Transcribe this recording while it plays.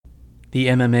The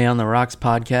MMA on the Rocks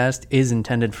podcast is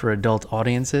intended for adult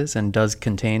audiences and does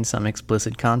contain some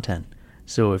explicit content.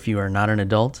 So if you are not an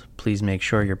adult, please make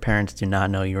sure your parents do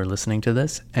not know you are listening to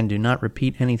this and do not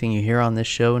repeat anything you hear on this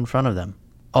show in front of them.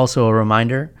 Also a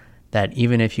reminder that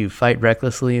even if you fight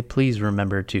recklessly, please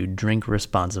remember to drink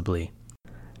responsibly.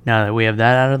 Now that we have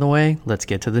that out of the way, let's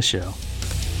get to the show.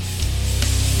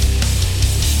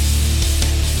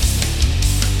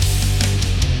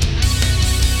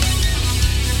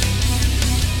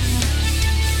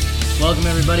 Welcome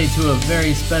everybody to a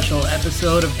very special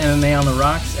episode of MMA on the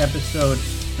Rocks, episode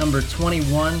number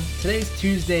 21. Today's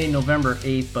Tuesday, November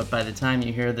 8th, but by the time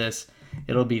you hear this,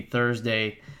 it'll be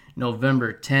Thursday,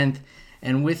 November 10th.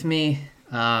 And with me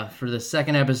for the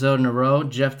second episode in a row,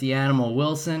 Jeff the Animal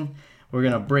Wilson. We're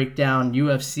going to break down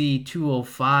UFC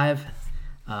 205,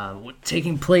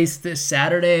 taking place this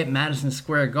Saturday at Madison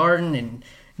Square Garden in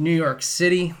New York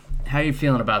City. How are you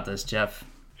feeling about this, Jeff?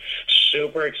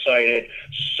 Super excited,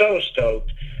 so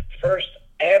stoked. First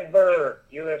ever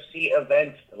UFC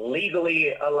event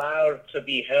legally allowed to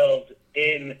be held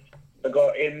in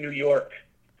New York.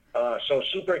 So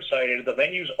super excited. The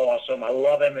venue's awesome. I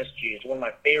love MSG. It's one of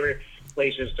my favorite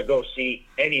places to go see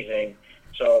anything.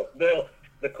 So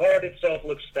the card itself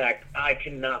looks stacked. I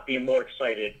cannot be more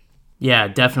excited. Yeah,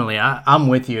 definitely. I'm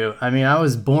with you. I mean, I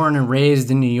was born and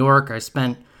raised in New York. I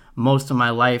spent most of my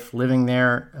life living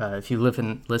there. If you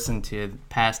listen to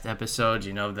past episodes,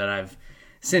 you know that I've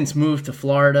since moved to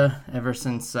Florida. Ever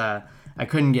since I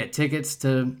couldn't get tickets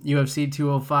to UFC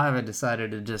 205, I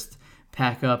decided to just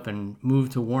pack up and move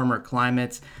to warmer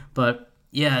climates. But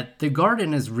yeah, the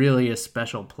Garden is really a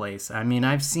special place. I mean,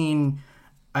 I've seen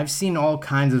all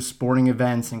kinds of sporting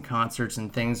events and concerts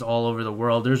and things all over the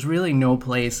world. There's really no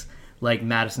place like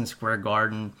Madison Square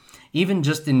Garden, even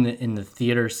just in the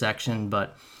theater section.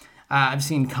 But I've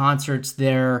seen concerts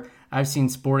there. I've seen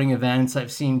sporting events.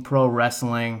 I've seen pro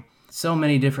wrestling. So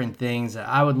many different things.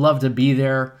 I would love to be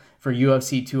there for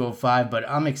UFC 205, but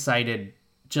I'm excited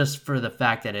just for the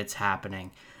fact that it's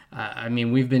happening. I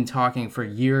mean, we've been talking for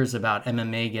years about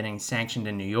MMA getting sanctioned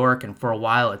in New York, and for a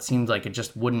while it seemed like it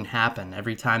just wouldn't happen.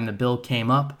 Every time the bill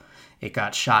came up, it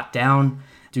got shot down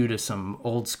due to some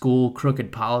old school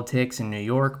crooked politics in New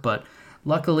York. But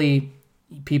luckily,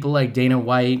 people like Dana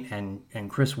White and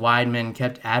Chris Weidman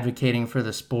kept advocating for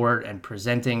the sport and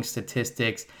presenting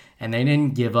statistics, and they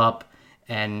didn't give up.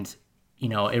 And you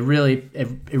know, it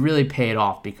really paid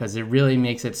off because it really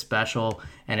makes it special,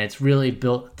 and it's really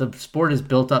built. The sport has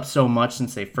built up so much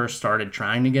since they first started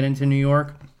trying to get into New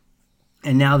York,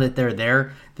 and now that they're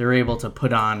there, they're able to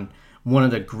put on one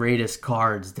of the greatest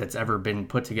cards that's ever been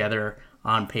put together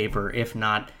on paper, if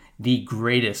not the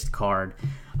greatest card.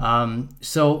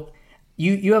 So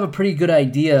you have a pretty good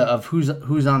idea of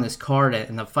who's on this card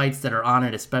and the fights that are on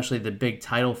it, especially the big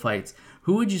title fights.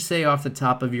 Who would you say off the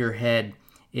top of your head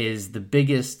is the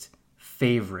biggest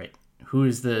favorite? Who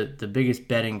is the biggest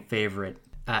betting favorite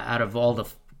out of all the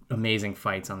amazing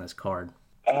fights on this card?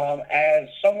 As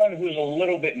someone who's a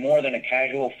little bit more than a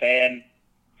casual fan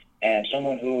and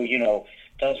someone who,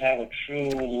 does have a true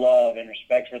love and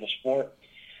respect for the sport,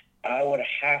 I would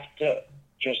have to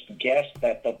just guess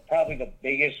that probably the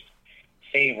biggest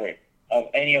favorite of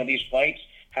any of these fights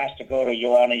has to go to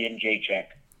Joanna Jędrzejczyk.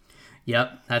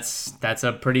 Yep, that's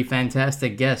a pretty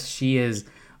fantastic guess. She is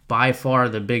by far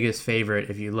the biggest favorite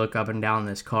if you look up and down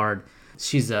this card.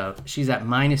 She's at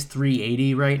minus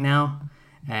 380 right now,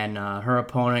 and her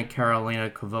opponent Karolina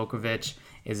Kowalkiewicz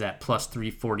is at plus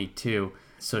 342.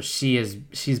 So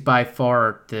she's by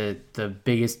far the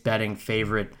biggest betting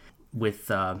favorite, with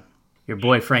your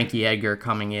boy Frankie Edgar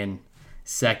coming in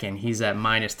second. He's at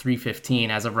minus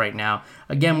 315 as of right now.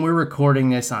 Again, we're recording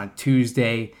this on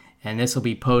Tuesday, and this will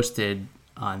be posted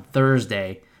on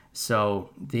Thursday. So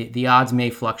the odds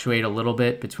may fluctuate a little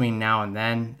bit between now and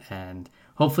then, and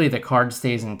hopefully the card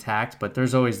stays intact, but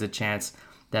there's always the chance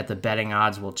that the betting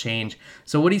odds will change.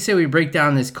 So what do you say we break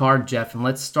down this card, Jeff, and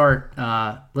let's start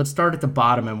at the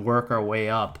bottom and work our way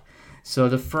up. So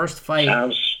the first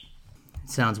fight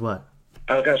sounds what?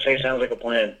 I was going to say sounds like a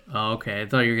plan. Oh, okay. I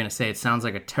thought you were going to say it sounds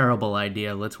like a terrible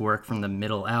idea. Let's work from the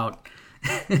middle out.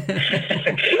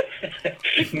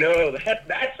 No,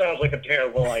 that sounds like a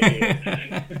terrible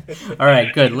idea. All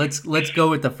right, good. Let's go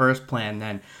with the first plan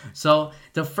then. So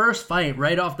the first fight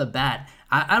right off the bat,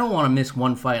 I don't want to miss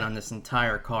one fight on this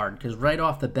entire card, because right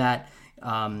off the bat,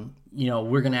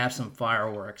 we're gonna have some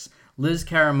fireworks. Liz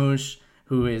Carmouche,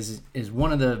 who is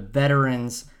one of the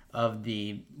veterans of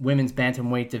the women's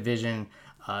bantamweight division,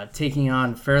 taking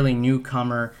on fairly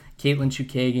newcomer Katlyn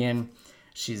Chookagian.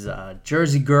 She's a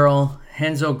Jersey girl,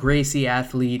 Renzo Gracie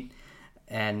athlete,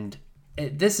 and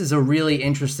this is a really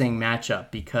interesting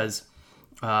matchup because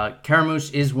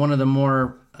Karamouche is one of the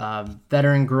more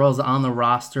veteran girls on the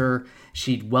roster.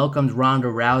 She welcomed Ronda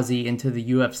Rousey into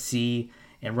the UFC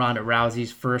in Ronda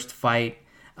Rousey's first fight.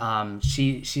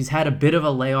 She's had a bit of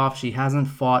a layoff. She hasn't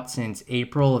fought since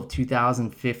April of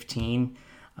 2015,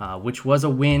 which was a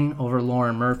win over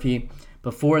Lauren Murphy.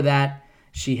 Before that,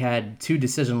 she had 2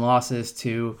 decision losses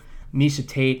to Miesha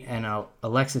Tate and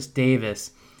Alexis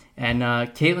Davis. And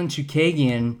Katlyn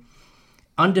Chookagian,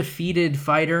 undefeated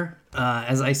fighter,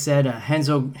 as I said, a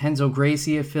Renzo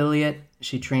Gracie affiliate.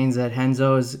 She trains at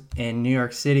Renzo's in New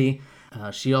York City.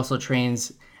 She also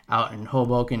trains out in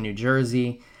Hoboken, New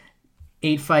Jersey.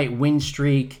 8-fight win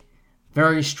streak,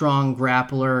 very strong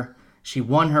grappler. She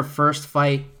won her first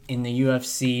fight in the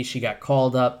UFC. She got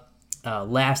called up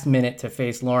last minute to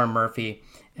face Lauren Murphy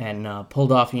and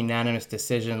pulled off a unanimous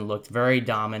decision, looked very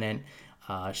dominant.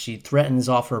 She threatens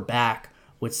off her back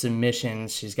with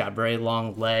submissions. She's got very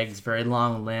long legs, very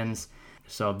long limbs,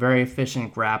 so very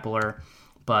efficient grappler.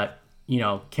 But,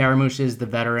 Karamouche is the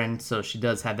veteran, so she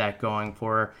does have that going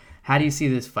for her. How do you see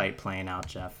this fight playing out,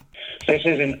 Jeff? This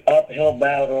is an uphill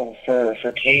battle for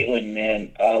Katlyn,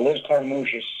 man. Liz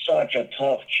Carmouche is such a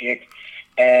tough chick,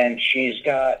 and she's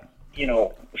got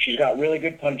really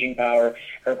good punching power.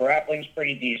 Her grappling's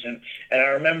pretty decent, and I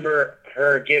remember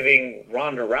her giving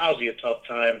Ronda Rousey a tough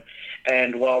time.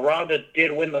 And while Ronda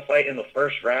did win the fight in the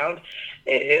first round,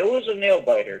 it was a nail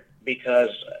biter because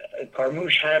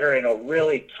Carmouche had her in a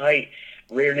really tight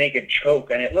rear naked choke,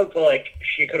 and it looked like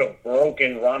she could have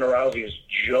broken Ronda Rousey's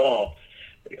jaw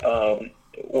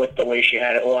with the way she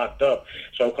had it locked up.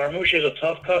 So Carmouche is a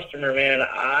tough customer, man.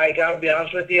 I gotta be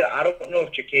honest with you, I don't know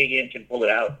if Chookagian can pull it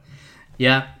out.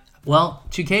 Yeah, well,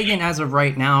 Chookagian as of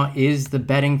right now is the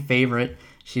betting favorite.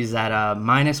 She's at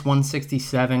minus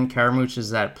 167. Karamouche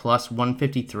is at plus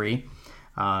 153.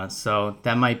 So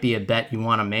that might be a bet you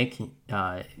want to make.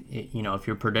 If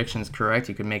your prediction is correct,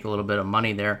 you could make a little bit of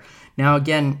money there. Now,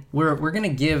 again, we're going to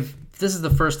give, this is the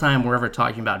first time we're ever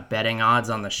talking about betting odds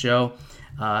on the show.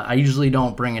 I usually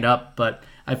don't bring it up, but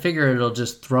I figure it'll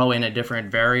just throw in a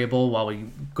different variable while we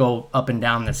go up and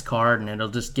down this card, and it'll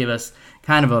just give us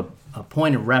kind of a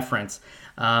point of reference.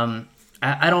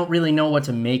 I don't really know what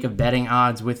to make of betting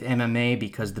odds with MMA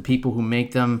because the people who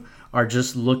make them are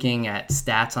just looking at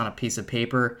stats on a piece of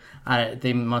paper.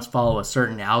 They must follow a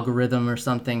certain algorithm or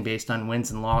something based on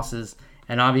wins and losses.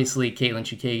 And obviously, Katlyn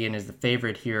Chookagian is the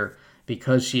favorite here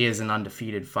because she is an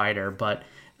undefeated fighter. But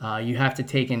you have to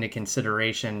take into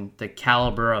consideration the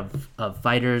caliber of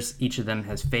fighters each of them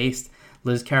has faced.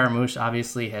 Liz Karamouche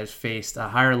obviously has faced a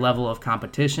higher level of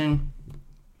competition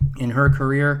in her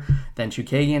career than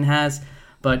Chookagian has,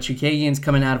 but Chookagian's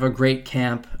coming out of a great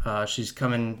camp. She's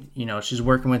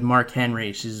working with Mark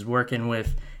Henry. She's working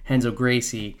with Renzo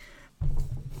Gracie.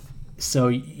 So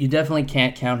you definitely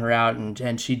can't count her out,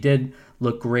 and she did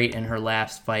look great in her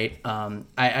last fight.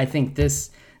 I think this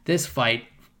fight,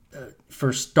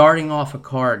 for starting off a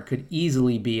card, could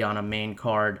easily be on a main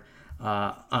card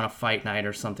on a fight night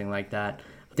or something like that.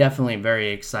 Definitely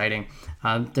very exciting.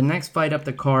 The next fight up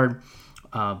the card,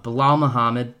 Belal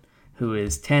Muhammad, who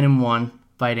is 10-1,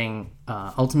 fighting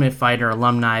Ultimate Fighter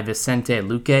alumni Vicente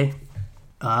Luque.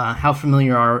 How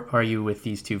familiar are you with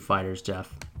these two fighters,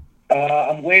 Jeff?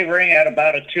 I'm wavering at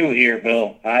about a 2 here,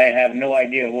 Bill. I have no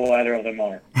idea who either of them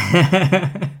are.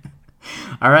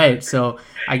 All right, so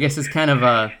I guess it's kind of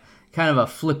a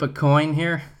flip a coin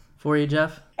here for you,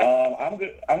 Jeff.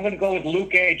 I'm going to go with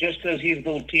Luque just because he's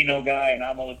the Latino guy and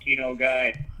I'm a Latino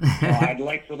guy. I'd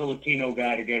like for the Latino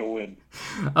guy to get a win.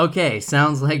 Okay,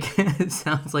 sounds like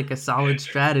a solid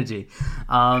strategy.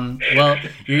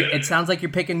 It sounds like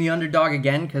you're picking the underdog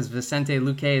again because Vicente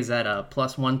Luque is at a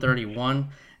plus 131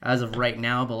 as of right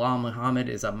now. Belal Muhammad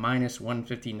is a minus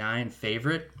 159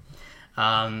 favorite.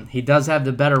 He does have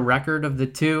the better record of the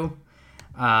two.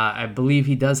 I believe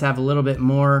he does have a little bit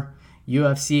more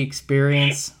UFC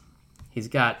experience. He's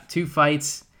got 2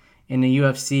 fights in the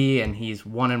UFC, and he's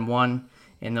 1-1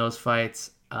 in those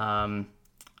fights.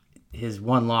 His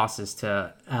one loss is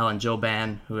to Alan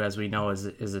Jouban, who, as we know,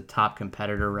 is a top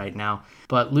competitor right now.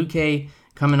 But Luque,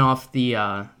 coming off the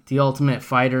Ultimate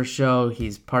Fighter show,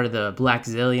 he's part of the Black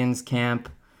Zillions camp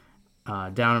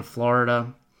down in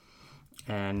Florida,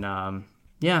 and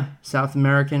South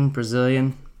American,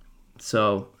 Brazilian.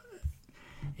 So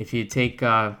if you take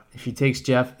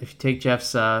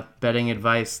Jeff's betting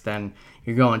advice, then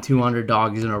you're going 2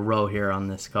 underdogs in a row here on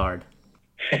this card.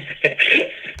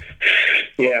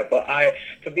 Yeah, but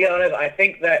to be honest, I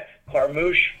think that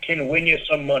Carmouche can win you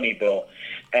some money, Bill.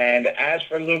 And as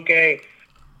for Luque,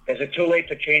 Is it too late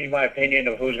to change my opinion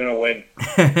of who's going to win?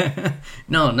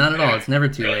 No, not at all. It's never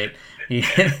too late.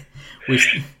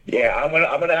 Yeah, I'm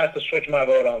gonna have to switch my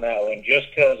vote on that one just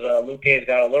because Luque's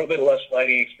got a little bit less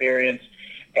fighting experience,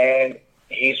 and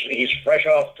he's fresh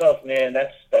off tough, man.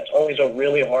 That's always a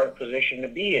really hard position to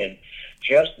be in,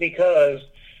 just because.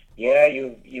 Yeah,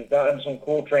 you've gotten some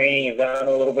cool training, you've gotten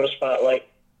a little bit of spotlight,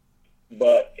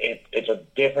 but it's a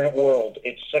different world.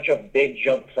 It's such a big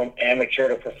jump from amateur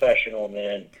to professional,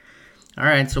 man. All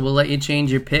right, so we'll let you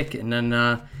change your pick, and then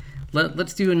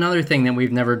let's do another thing that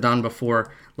we've never done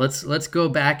before. Let's go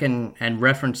back and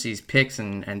reference these picks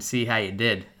and see how you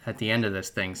did at the end of this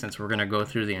thing, since we're going to go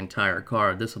through the entire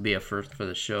card. This will be a first for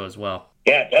the show as well.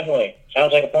 Yeah, definitely.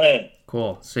 Sounds like a plan.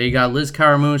 Cool. So you got Liz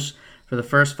Carmouche for the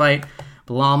first fight,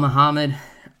 Bilal Muhammad.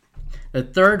 The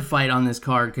third fight on this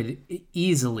card could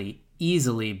easily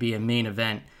be a main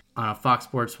event on a Fox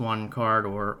Sports 1 card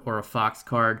or a Fox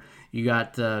card. You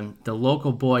got the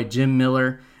local boy Jim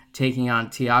Miller taking on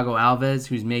Thiago Alves,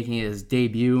 who's making his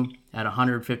debut at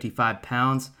 155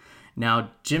 pounds.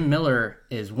 Now, Jim Miller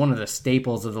is one of the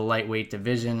staples of the lightweight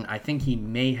division. I think he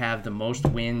may have the most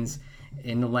wins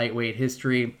in the lightweight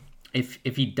history. If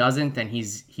he doesn't, then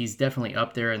he's definitely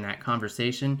up there in that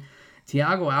conversation.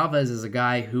 Thiago Alves is a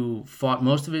guy who fought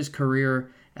most of his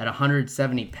career at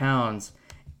 170 pounds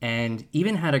and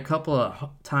even had a couple of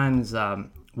times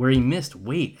where he missed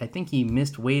weight. I think he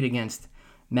missed weight against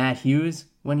Matt Hughes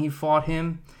when he fought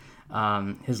him.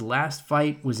 His last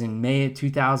fight was in May of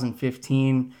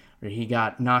 2015, where he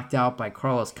got knocked out by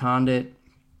Carlos Condit.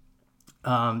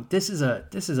 This is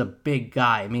a big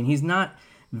guy. I mean, he's not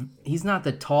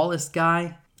the tallest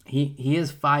guy. He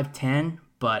is 5'10",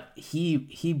 but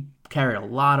he carried a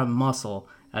lot of muscle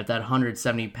at that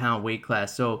 170-pound weight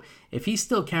class. So if he's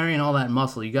still carrying all that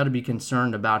muscle, you got to be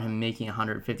concerned about him making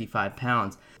 155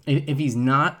 pounds. If he's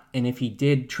not, and if he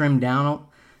did trim down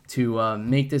to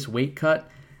make this weight cut,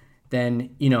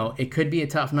 then, it could be a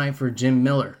tough night for Jim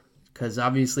Miller, because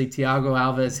obviously Thiago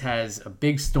Alves has a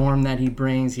big storm that he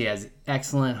brings. He has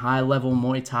excellent high-level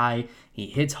Muay Thai. He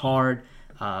hits hard,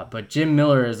 but Jim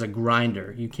Miller is a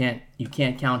grinder. You can't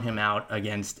count him out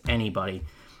against anybody.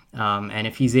 And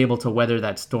if he's able to weather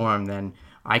that storm, then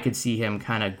I could see him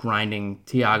kind of grinding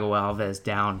Thiago Alves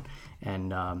down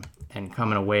and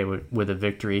coming away with a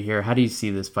victory here. How do you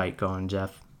see this fight going,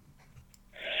 Jeff?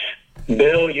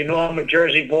 Bill, I'm a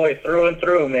Jersey boy through and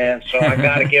through, man, so I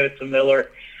got to give it to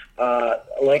Miller.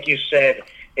 Like you said,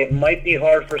 it might be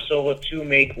hard for Silva to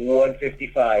make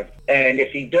 155, and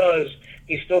if he does,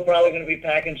 he's still probably going to be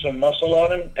packing some muscle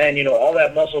on him, and, all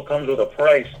that muscle comes with a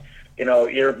price.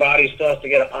 Your body still has to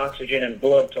get oxygen and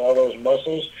blood to all those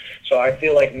muscles. So I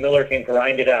feel like Miller can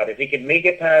grind it out. If he can make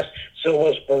it past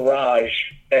Silva's barrage,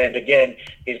 and again,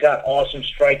 he's got awesome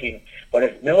striking. But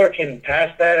if Miller can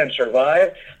pass that and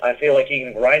survive, I feel like he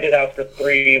can grind it out for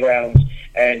 3 rounds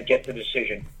and get the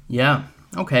decision. Yeah.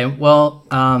 Okay. Well,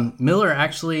 Miller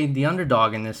actually the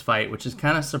underdog in this fight, which is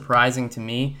kind of surprising to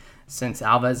me since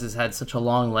Alves has had such a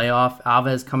long layoff.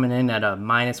 Alves coming in at a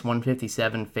minus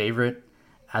 157 favorite.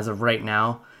 As of right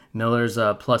now, Miller's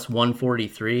plus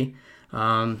 143.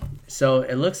 So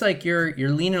it looks like you're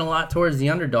leaning a lot towards the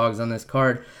underdogs on this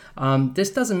card. This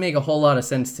doesn't make a whole lot of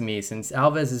sense to me since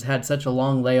Alves has had such a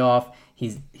long layoff.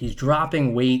 He's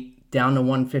dropping weight down to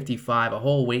 155, a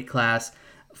whole weight class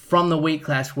from the weight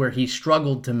class where he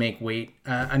struggled to make weight.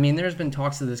 I mean, there's been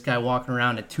talks of this guy walking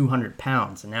around at 200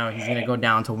 pounds, and now he's going to go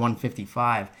down to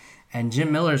 155. And Jim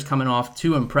Miller's coming off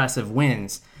 2 impressive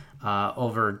wins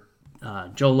over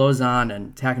Joe Lozon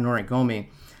and Takanori Gomi.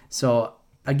 So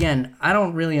again, I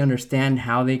don't really understand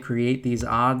how they create these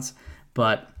odds,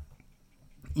 but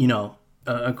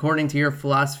according to your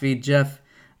philosophy, Jeff,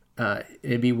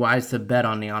 it'd be wise to bet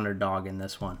on the underdog in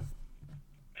this one.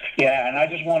 Yeah, and I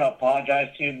just want to apologize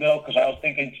to you, Bill, because I was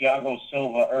thinking Thiago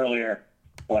Silva earlier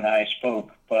when I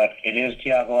spoke, but it is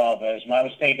Thiago Alves. My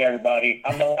mistake, everybody.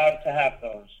 I'm allowed to have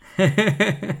those.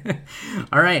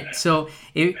 All right. So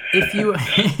if you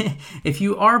if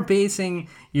you are basing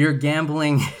your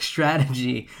gambling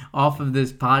strategy off of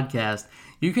this podcast,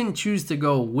 you can choose to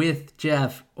go with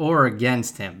Jeff or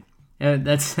against him.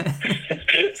 That's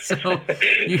so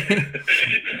you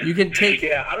can take.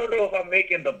 Yeah, I don't know if I'm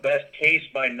making the best case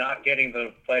by not getting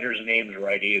the fighters' names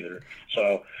right either.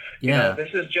 So this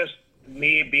is just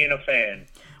me being a fan.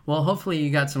 Well, hopefully you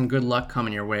got some good luck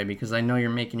coming your way, because I know you're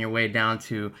making your way down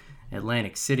to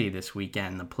Atlantic City this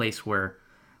weekend, the place where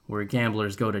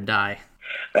gamblers go to die.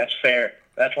 That's fair.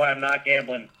 That's why I'm not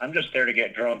gambling. I'm just there to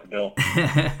get drunk, Bill.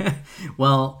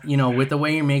 Well, with the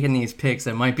way you're making these picks,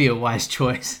 it might be a wise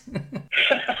choice.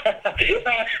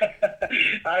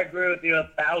 I agree with you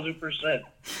 1,000%.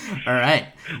 All right.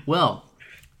 Well,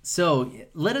 so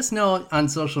let us know on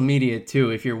social media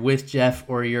too if you're with Jeff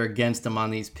or you're against him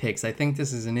on these picks. I think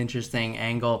this is an interesting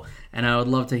angle, and I would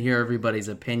love to hear everybody's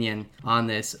opinion on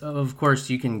this. Of course,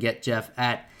 you can get Jeff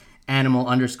at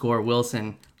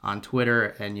animal_Wilson on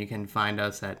Twitter, and you can find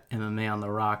us at MMA on the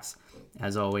Rocks,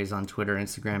 as always, on Twitter,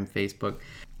 Instagram, Facebook.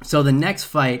 So the next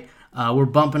fight, we're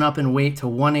bumping up in weight to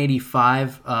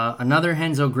 185. Another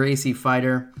Renzo Gracie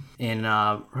fighter in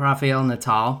Rafael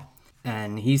Natal,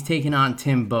 and he's taking on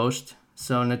Tim Bost.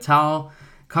 So Natal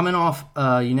coming off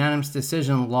a unanimous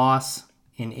decision loss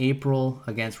in April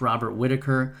against Robert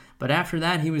Whittaker, but after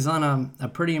that he was on a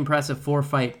pretty impressive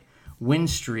 4-fight win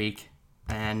streak.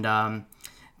 And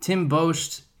Tim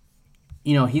Bost,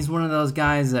 you know, he's one of those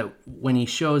guys that when he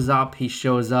shows up,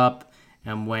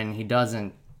 and when he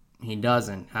doesn't, he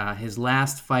doesn't. His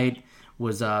last fight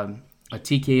was a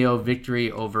TKO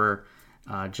victory over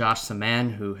Josh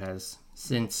Saman, who has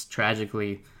since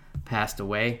tragically passed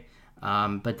away.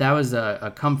 But that was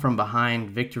a come-from-behind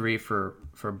victory for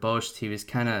Bost. He was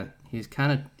kind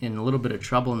of in a little bit of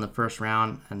trouble in the first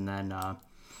round, and then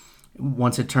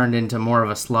once it turned into more of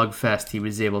a slugfest, he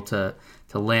was able to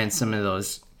land some of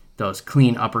those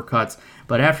clean uppercuts.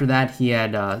 But after that, he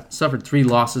had suffered 3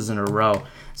 losses in a row.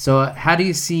 So how do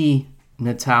you see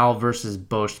Natal versus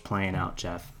Bost playing out,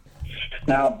 Jeff?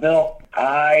 Now, Bill,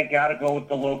 I got to go with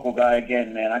the local guy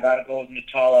again, man. I got to go with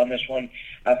Natal on this one.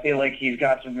 I feel like he's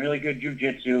got some really good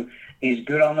jiu-jitsu. He's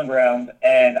good on the ground.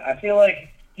 And I feel like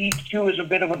he, too, is a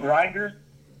bit of a grinder,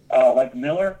 like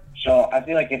Miller. So I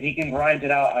feel like if he can grind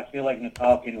it out, I feel like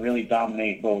Natal can really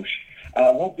dominate Bosch.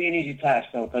 It won't be an easy task,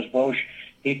 though, because Bosch,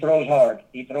 he throws hard.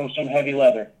 He throws some heavy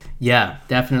leather. Yeah,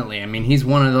 definitely. I mean, he's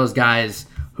one of those guys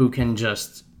who can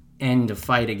just end a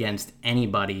fight against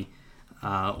anybody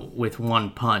with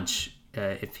one punch.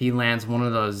 If he lands one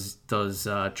of those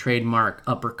trademark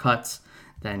uppercuts,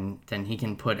 then he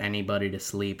can put anybody to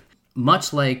sleep.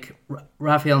 Much like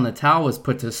Rafael Natal was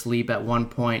put to sleep at one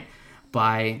point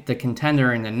by the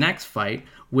contender in the next fight,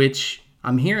 which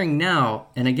I'm hearing now,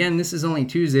 and again, this is only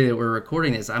Tuesday that we're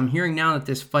recording this, I'm hearing now that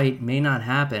this fight may not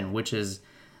happen, which is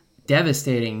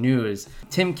devastating news.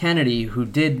 Tim Kennedy, who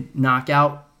did knock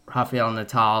out Rafael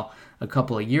Natal a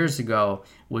couple of years ago,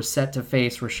 was set to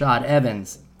face Rashad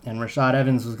Evans, and Rashad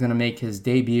Evans was going to make his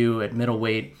debut at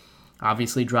middleweight,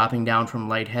 obviously dropping down from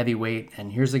light heavyweight,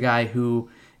 and here's a guy who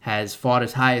has fought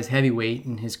as high as heavyweight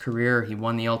in his career. He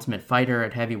won the Ultimate Fighter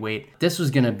at heavyweight. This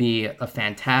was going to be a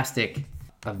fantastic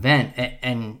event,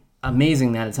 and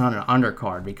amazing that it's on an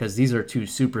undercard, because these are two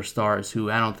superstars who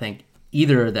I don't think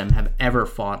either of them have ever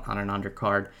fought on an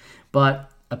undercard. But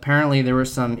apparently there were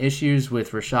some issues with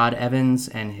Rashad Evans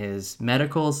and his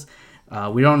medicals.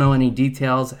 We don't know any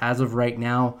details as of right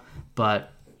now,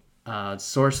 but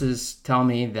sources tell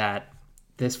me that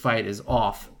this fight is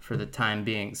off for the time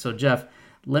being. So Jeff,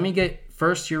 let me get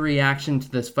first your reaction to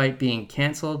this fight being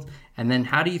canceled, and then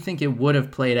how do you think it would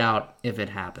have played out if it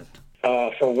happened?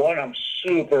 For one, I'm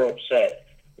super upset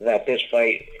that this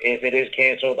fight, if it is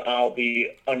canceled, I'll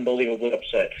be unbelievably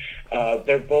upset.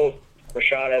 They're both,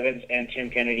 Rashad Evans and Tim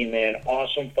Kennedy, man,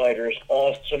 awesome fighters,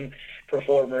 awesome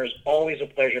performers. Always a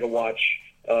pleasure to watch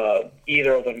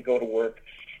either of them go to work.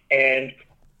 And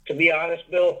to be honest,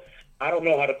 Bill, I don't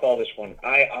know how to call this one.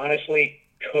 I honestly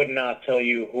could not tell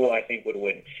you who I think would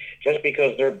win, just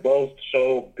because they're both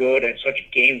so good and such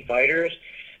game fighters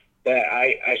that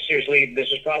I seriously,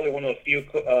 this is probably one of the few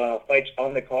fights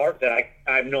on the card that I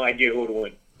have no idea who would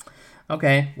win.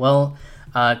 Okay, well,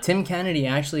 Tim Kennedy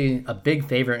actually a big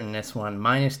favorite in this one,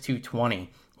 minus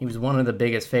 220. He was one of the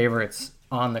biggest favorites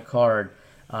on the card.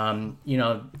 You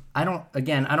know, I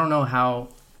don't know how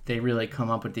they really come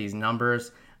up with these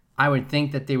numbers. I would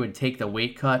think that they would take the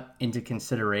weight cut into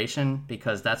consideration,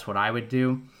 because that's what I would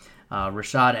do.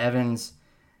 Rashad Evans,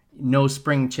 no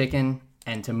spring chicken,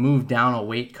 and to move down a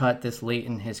weight cut this late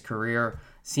in his career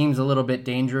seems a little bit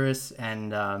dangerous,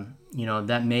 and you know,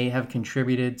 that may have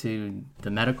contributed to the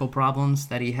medical problems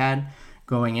that he had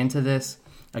going into this.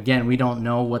 Again, we don't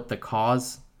know what the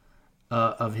cause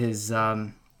of his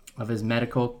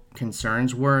medical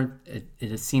concerns were.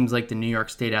 It seems like the New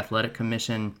York State Athletic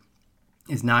Commission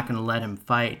is not going to let him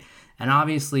fight. And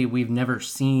obviously, we've never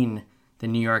seen the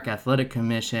New York Athletic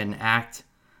Commission act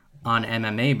on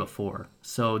MMA before.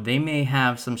 So they may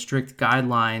have some strict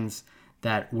guidelines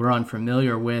that we're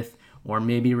unfamiliar with, or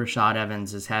maybe Rashad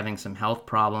Evans is having some health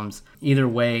problems. Either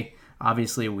way,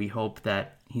 obviously, we hope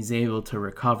that he's able to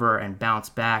recover and bounce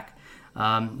back.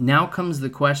 Now comes the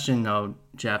question, though,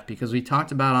 Jeff, because we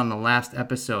talked about on the last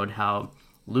episode how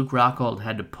Luke Rockhold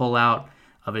had to pull out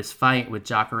of his fight with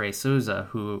Jacare Souza,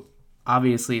 who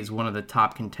obviously is one of the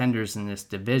top contenders in this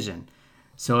division.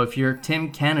 So if you're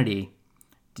Tim Kennedy,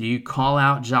 do you call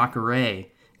out Jacare?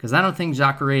 Because I don't think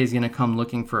Jacare is going to come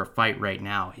looking for a fight right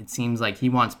now. It seems like he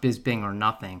wants Bisping or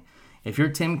nothing. If you're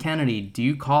Tim Kennedy, do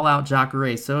you call out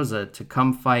Jacare Souza to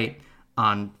come fight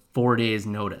on 4 days'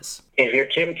 notice? If you're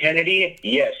Tim Kennedy,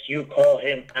 yes, you call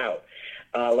him out.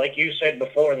 Like you said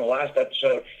before in the last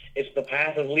episode, it's the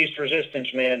path of least resistance,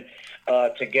 man,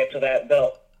 to get to that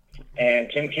belt. And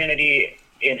Tim Kennedy,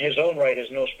 in his own right, is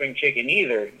no spring chicken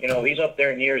either. You know, he's up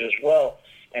there in years as well,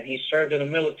 and he's served in the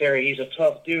military. He's a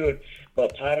tough dude,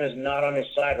 but time is not on his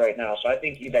side right now. So I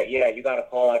think you got to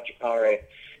call out Jacare.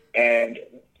 And,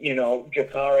 you know,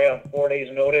 Jacare on 4 days'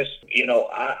 notice, you know,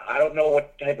 I don't know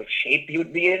what type of shape he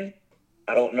would be in.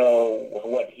 I don't know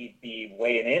what he'd be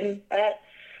weighing in at.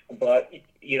 But,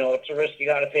 you know, it's a risk you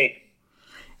got to take.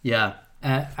 Yeah,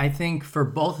 I think for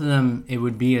both of them, it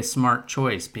would be a smart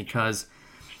choice because,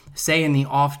 say, in the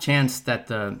off chance that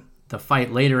the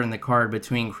fight later in the card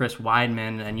between Chris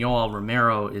Weidman and Yoel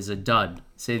Romero is a dud,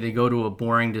 say they go to a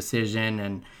boring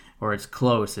decision or it's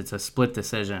close, it's a split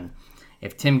decision.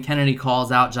 If Tim Kennedy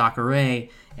calls out Jacare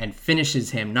and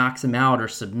finishes him, knocks him out, or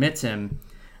submits him,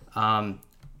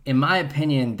 in my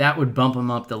opinion, that would bump him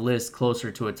up the list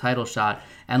closer to a title shot.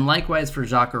 And likewise for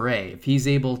Jacare, if he's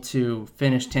able to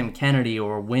finish Tim Kennedy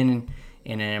or win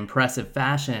in an impressive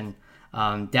fashion,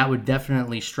 that would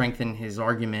definitely strengthen his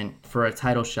argument for a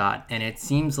title shot. And it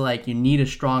seems like you need a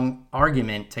strong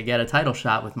argument to get a title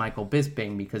shot with Michael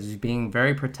Bisping because he's being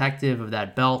very protective of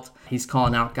that belt. He's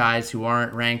calling out guys who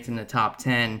aren't ranked in the top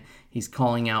 10. He's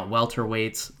calling out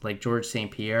welterweights like George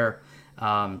St. Pierre.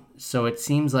 So it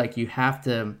seems like you have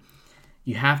to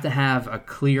have a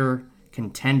clear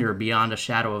contender beyond a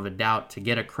shadow of a doubt to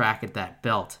get a crack at that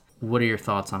belt. What are your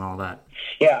thoughts on all that?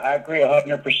 Yeah, I agree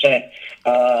 100%.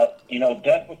 You know,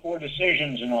 death before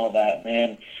decisions and all that,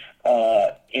 man.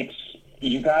 It's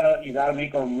you gotta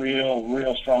make a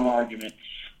real strong argument.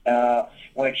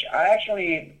 Which I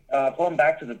actually, going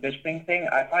back to the Bisping thing,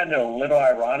 I find it a little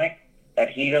ironic that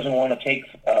he doesn't want to take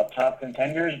top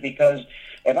contenders because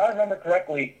if I remember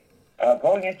correctly,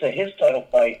 going into his title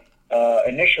fight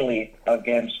initially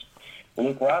against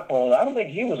Luke Rockhold, I don't think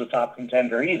he was a top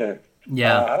contender either.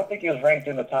 Yeah. I don't think he was ranked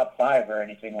in the top 5 or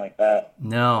anything like that.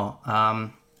 No.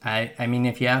 I mean,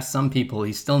 if you ask some people,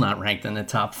 he's still not ranked in the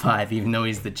top 5, even though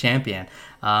he's the champion.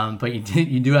 But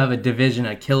you do have a division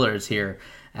of killers here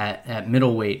at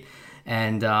middleweight.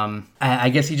 And I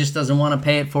guess he just doesn't want to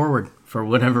pay it forward for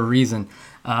whatever reason.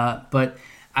 But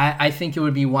I think it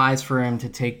would be wise for him to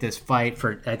take this fight.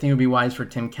 I think it would be wise for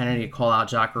Tim Kennedy to call out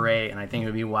Jacare, and I think it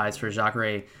would be wise for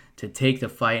Jacare to take the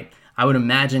fight. I would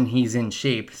imagine he's in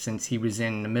shape since he was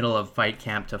in the middle of fight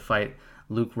camp to fight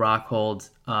Luke Rockhold.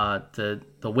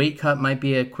 The weight cut might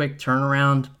be a quick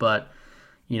turnaround, but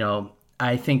you know,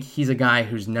 I think he's a guy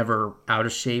who's never out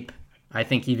of shape. I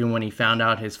think even when he found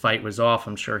out his fight was off,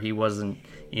 I'm sure he wasn't,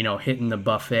 you know, hitting the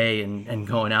buffet and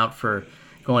going out for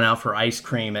ice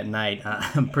cream at night.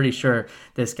 I'm pretty sure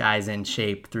this guy's in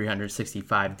shape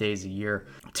 365 days a year.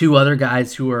 Two other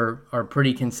guys who are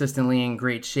pretty consistently in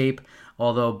great shape,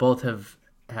 although both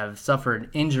have suffered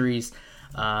injuries,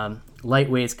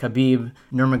 lightweights Khabib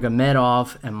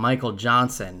Nurmagomedov and Michael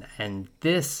Johnson. And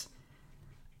this,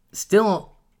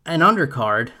 still an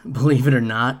undercard, believe it or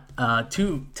not,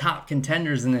 two top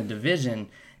contenders in the division,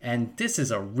 and this is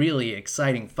a really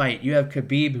exciting fight. You have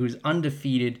Khabib, who's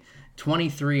undefeated,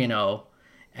 23-0,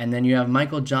 and then you have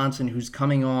Michael Johnson, who's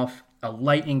coming off a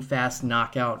lightning-fast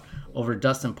knockout over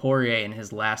Dustin Poirier in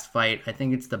his last fight. I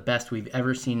think it's the best we've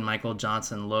ever seen Michael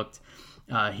Johnson looked.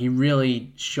 He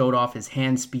really showed off his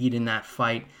hand speed in that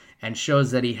fight and shows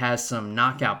that he has some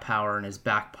knockout power in his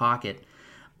back pocket.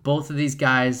 Both of these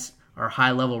guys are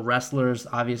high-level wrestlers.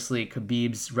 Obviously,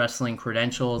 Khabib's wrestling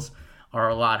credentials are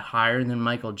a lot higher than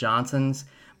Michael Johnson's,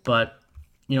 but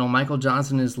you know, Michael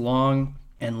Johnson is long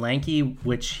and lanky,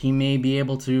 which he may be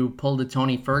able to pull the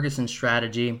Tony Ferguson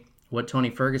strategy, what Tony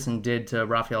Ferguson did to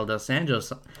Rafael dos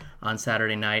Anjos on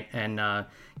Saturday night, and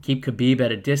keep Khabib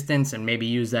at a distance and maybe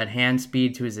use that hand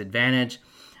speed to his advantage.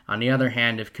 On the other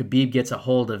hand, if Khabib gets a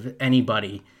hold of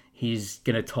anybody, he's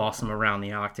going to toss him around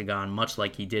the octagon, much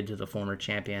like he did to the former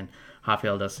champion,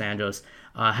 Rafael dos Anjos.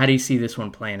 How do you see this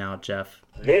one playing out, Jeff?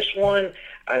 This one,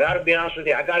 I got to be honest with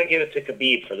you, I got to give it to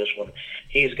Khabib for this one.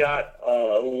 He's got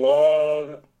a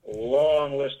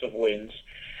long list of wins.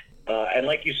 And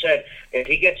like you said, if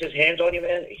he gets his hands on you,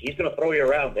 man, he's going to throw you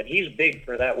around. And he's big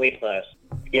for that weight class.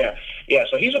 Yeah.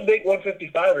 So he's a big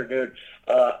 155er, dude.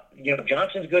 You know,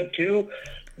 Johnson's good too,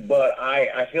 but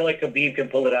I feel like Khabib can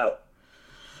pull it out.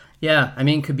 Yeah, I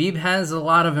mean, Khabib has a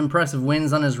lot of impressive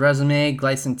wins on his resume.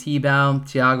 Gleison Tibau,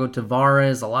 Thiago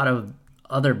Tavares, a lot of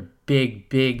other big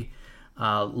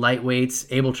lightweights,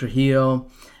 Abel Trujillo.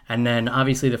 And then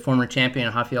obviously the former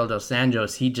champion, Rafael dos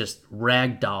Anjos, he just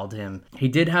ragdolled him. He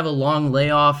did have a long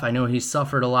layoff. I know he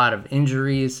suffered a lot of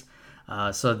injuries.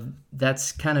 So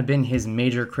that's kind of been his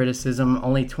major criticism.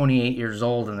 Only 28 years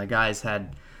old, and the guy's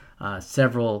had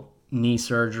several knee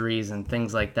surgeries and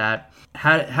things like that.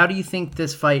 How do you think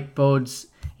this fight bodes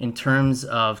in terms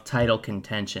of title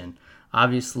contention?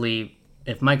 Obviously,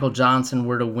 if Michael Johnson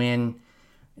were to win,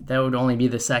 that would only be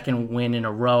the second win in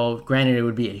a row. Granted, it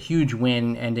would be a huge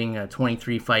win, ending a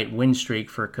 23-fight win streak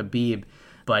for Khabib.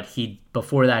 But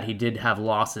before that, he did have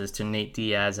losses to Nate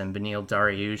Diaz and Beneil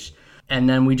Dariush. And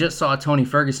then we just saw Tony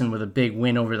Ferguson with a big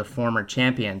win over the former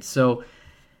champion. So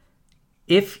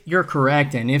if you're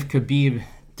correct, and if Khabib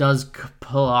does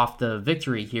pull off the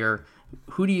victory here,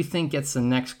 who do you think gets the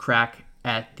next crack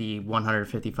at the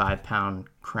 155-pound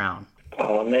crown?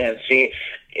 Oh, man, see,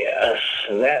 yeah,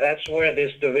 that's where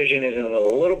this division is in a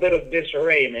little bit of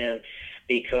disarray, man,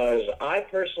 because I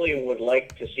personally would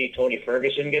like to see Tony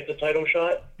Ferguson get the title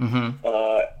shot.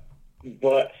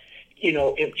 But,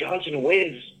 if Johnson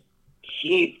wins,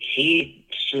 he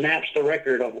snaps the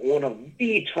record of one of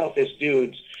the toughest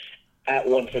dudes at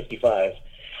 155.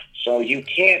 So you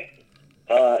can't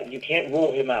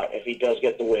rule him out if he does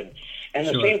get the win. And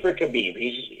the same for Khabib.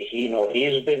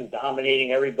 He's been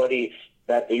dominating everybody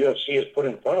that the UFC has put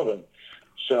in front of him.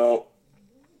 So,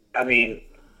 I mean,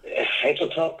 it's a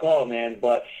tough call, man,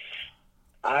 but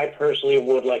I personally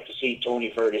would like to see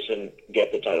Tony Ferguson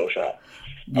get the title shot.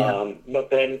 Yeah. But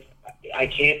then I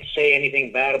can't say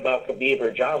anything bad about Khabib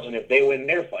or Johnson if they win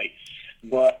their fight.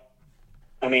 But,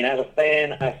 I mean, as a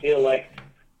fan, I feel like,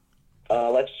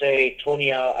 let's say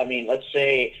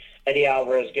Eddie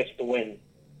Alvarez gets the win.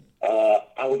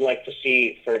 I would like to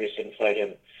see Ferguson fight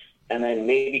him. And then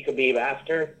maybe Khabib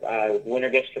after. Winner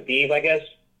gets Khabib, I guess.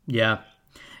 Yeah.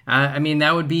 I mean,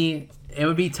 it would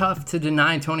be tough to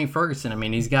deny Tony Ferguson. I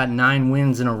mean, he's got 9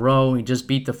 wins in a row. He just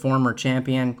beat the former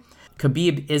champion.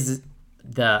 Khabib is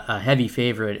a heavy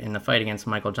favorite in the fight against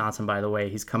Michael Johnson, by the way.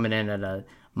 He's coming in at a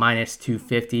minus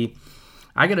 250.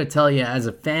 I got to tell you, as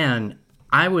a fan,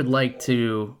 I would like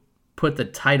to put the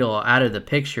title out of the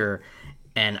picture,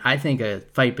 and I think a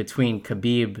fight between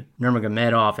Khabib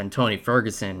Nurmagomedov and Tony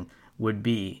Ferguson would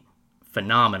be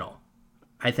phenomenal.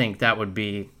 I think that would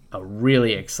be a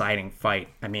really exciting fight.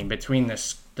 I mean, between the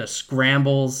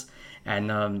scrambles and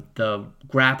the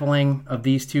grappling of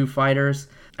these two fighters,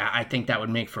 I think that would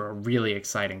make for a really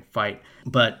exciting fight.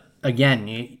 But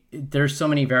again, there's so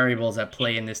many variables at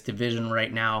play in this division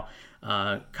right now.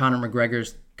 Conor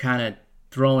McGregor's kind of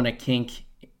throwing a kink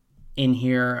in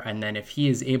here, and then if he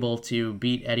is able to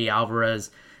beat Eddie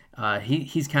Alvarez,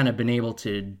 he's kind of been able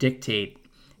to dictate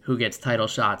who gets title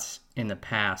shots in the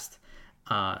past.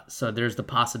 So there's the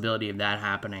possibility of that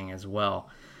happening as well.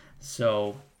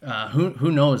 So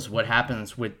who knows what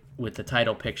happens with the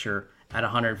title picture at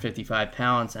 155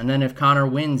 pounds. And then if Conor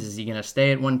wins, is he going to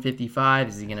stay at 155?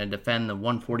 Is he going to defend the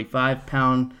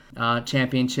 145-pound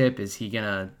championship? Is he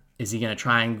going to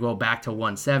try and go back to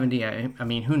 170? I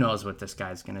mean, who knows what this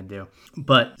guy's going to do.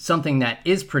 But something that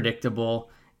is predictable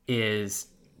is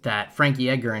that Frankie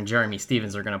Edgar and Jeremy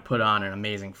Stephens are going to put on an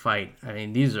amazing fight. I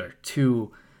mean, these are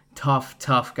two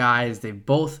tough guys. They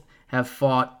both have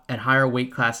fought at higher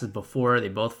weight classes before. They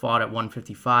both fought at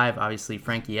 155. Obviously,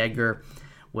 Frankie Edgar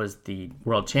was the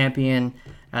world champion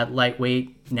at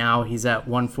lightweight. Now he's at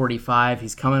 145.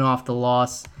 He's coming off the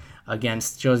loss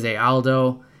against Jose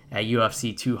Aldo at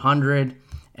UFC 200,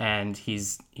 and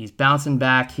he's bouncing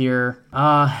back here.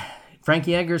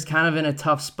 Frankie Edgar's kind of in a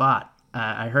tough spot.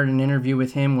 I heard an interview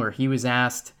with him where he was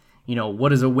asked, what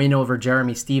does a win over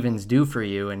Jeremy Stephens do for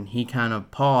you? And he kind of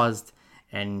paused,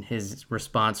 and his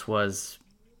response was,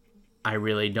 I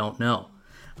really don't know.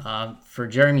 For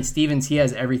Jeremy Stephens, he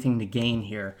has everything to gain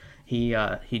here. He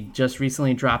just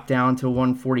recently dropped down to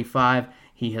 145.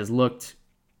 He has looked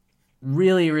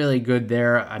really good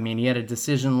there. I mean, he had a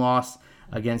decision loss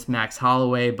against Max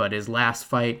Holloway, but his last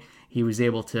fight, he was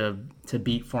able to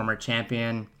beat former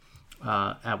champion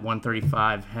at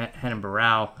 135, Renan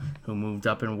Barão, who moved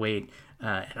up in weight.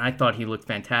 And I thought he looked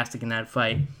fantastic in that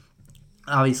fight.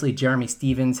 Obviously, Jeremy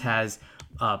Stephens has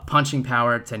punching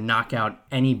power to knock out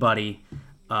anybody,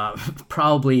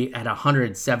 probably at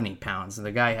 170 pounds.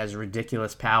 The guy has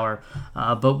ridiculous power.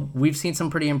 But we've seen some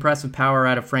pretty impressive power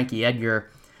out of Frankie Edgar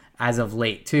as of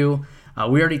late, too.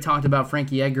 We already talked about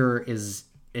Frankie Edgar is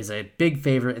a big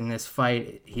favorite in this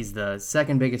fight. He's the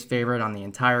second biggest favorite on the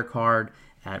entire card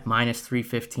at minus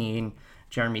 315.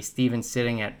 Jeremy Stephens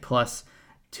sitting at plus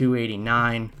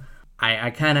 289.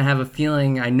 I kind of have a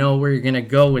feeling I know where you're going to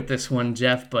go with this one,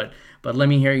 Jeff, but let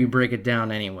me hear you break it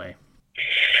down anyway.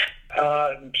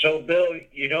 So, Bill,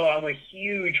 I'm a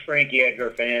huge Frankie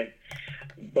Edgar fan,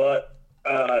 but,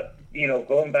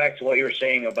 going back to what you were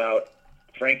saying about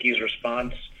Frankie's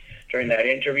response during that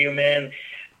interview, man,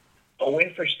 a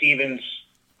win for Stevens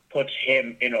puts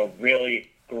him in a really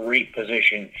great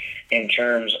position in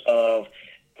terms of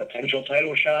potential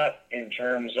title shot, in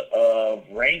terms of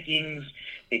rankings,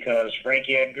 because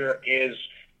Frankie Edgar is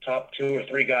top 2 or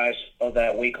 3 guys of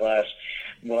that weight class.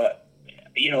 But,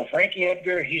 Frankie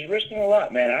Edgar, he's risking a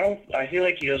lot, man. I feel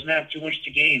like he doesn't have too much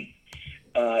to gain.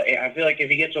 I feel like if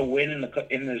he gets a win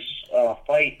in this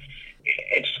fight,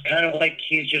 it's kind of like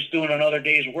he's just doing another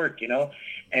day's work,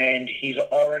 And he's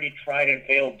already tried and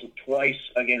failed twice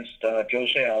against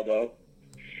Jose Aldo.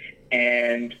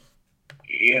 And,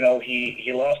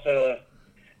 he lost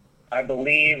I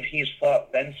believe he's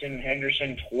fought Benson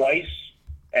Henderson twice,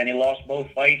 and he lost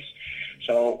both fights.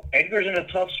 So Edgar's in a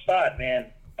tough spot, man.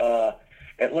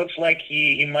 It looks like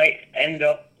he might end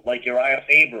up like Uriah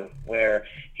Faber, where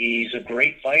he's a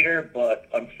great fighter, but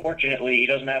unfortunately he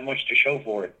doesn't have much to show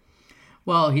for it.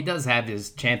 Well, he does have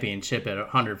his championship at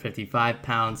 155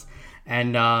 pounds.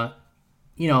 And,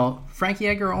 Frankie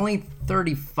Edgar only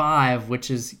 35, which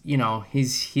is,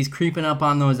 he's creeping up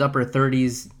on those upper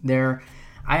 30s there.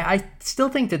 I still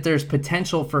think that there's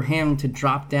potential for him to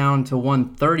drop down to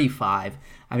 135.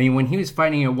 I mean, when he was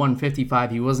fighting at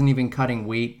 155, he wasn't even cutting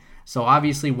weight. So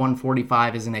obviously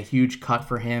 145 isn't a huge cut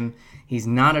for him. He's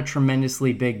not a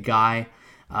tremendously big guy.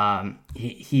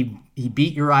 He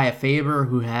beat Uriah Faber,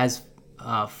 who has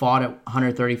fought at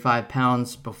 135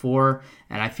 pounds before,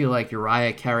 and I feel like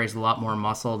Uriah carries a lot more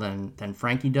muscle than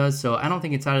Frankie does. So I don't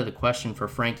think it's out of the question for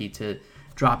Frankie to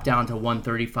drop down to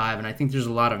 135, and I think there's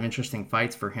a lot of interesting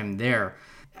fights for him there.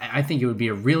 I think it would be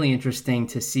really interesting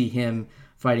to see him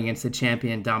fight against the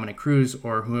champion Dominick Cruz,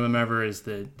 or whomever is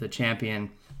the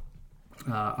champion.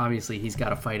 Obviously, he's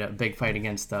got a big fight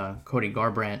against Cody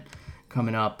Garbrandt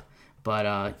coming up.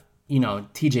 But,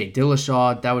 TJ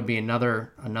Dillashaw, that would be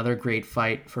another great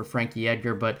fight for Frankie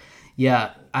Edgar. But,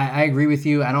 yeah, I agree with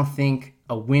you. I don't think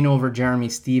a win over Jeremy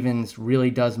Stephens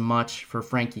really does much for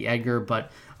Frankie Edgar.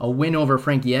 But a win over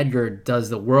Frankie Edgar does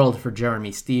the world for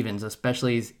Jeremy Stephens,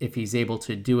 especially if he's able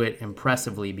to do it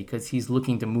impressively, because he's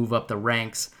looking to move up the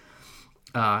ranks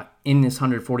in this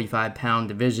 145-pound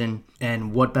division.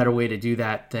 And what better way to do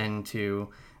that than to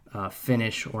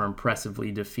finish or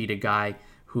impressively defeat a guy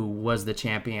who was the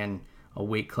champion a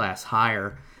weight class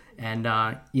higher. And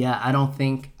I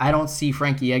don't see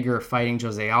Frankie Edgar fighting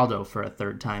Jose Aldo for a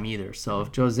third time either. So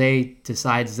if Jose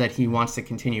decides that he wants to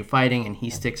continue fighting and he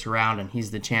sticks around and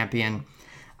he's the champion,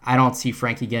 I don't see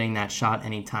Frankie getting that shot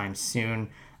anytime soon.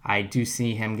 I do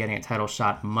see him getting a title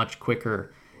shot much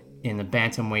quicker in the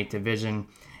bantamweight division.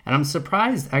 And I'm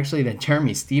surprised, actually, that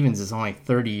Jeremy Stephens is only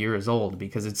 30 years old,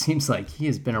 because it seems like he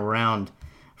has been around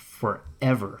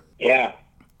forever. Yeah,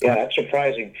 that's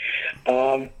surprising.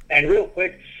 And real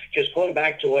quick, just going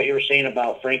back to what you were saying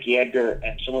about Frankie Edgar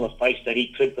and some of the fights that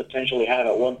he could potentially have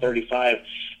at 135,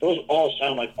 those all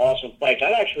sound like awesome fights.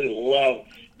 I'd actually love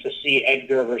to see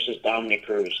Edgar versus Dominick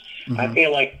Cruz. Mm-hmm. I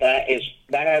feel like that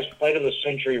has fight of the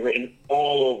century written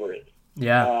all over it.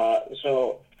 Yeah.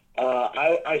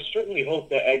 I certainly hope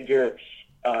that Edgar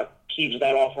keeps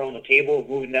that offer on the table,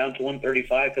 moving down to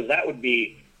 135, because that would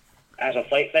be, as a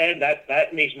fight fan,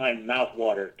 that makes my mouth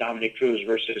water. Dominick Cruz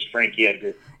versus Frankie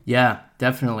Edgar. Yeah,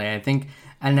 definitely. I think,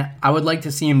 and I would like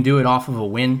to see him do it off of a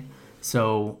win.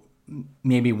 So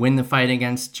maybe win the fight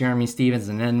against Jeremy Stephens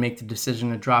and then make the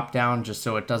decision to drop down, just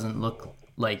so it doesn't look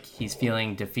like he's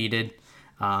feeling defeated.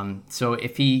 So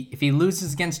if he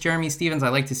loses against Jeremy Stephens, I'd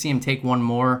like to see him take one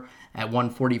more at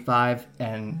 145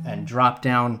 and drop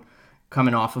down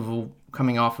coming off of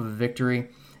a victory.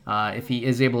 If he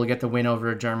is able to get the win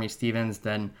over Jeremy Stephens,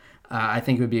 then I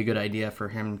think it would be a good idea for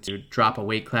him to drop a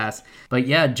weight class. But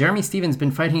yeah, Jeremy Stephens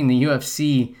been fighting in the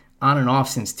UFC on and off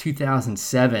since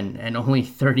 2007 and only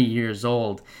 30 years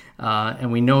old.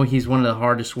 And we know he's one of the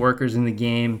hardest workers in the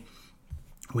game.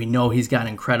 We know he's got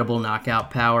incredible knockout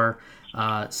power.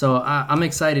 So I'm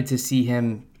excited to see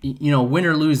him, win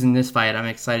or lose in this fight. I'm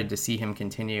excited to see him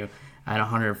continue at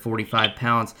 145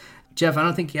 pounds. Jeff, I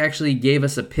don't think you actually gave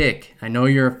us a pick. I know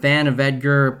you're a fan of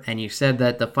Edgar, and you said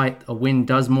that a win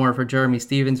does more for Jeremy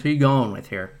Stephens. Who are you going with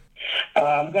here?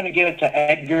 I'm going to give it to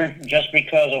Edgar just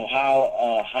because of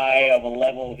how high of a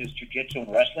level his jiu-jitsu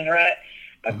and wrestling are at.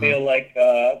 I feel like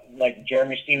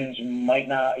Jeremy Stephens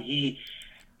he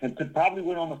could probably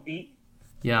win on the feet.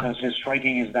 Yeah. Because his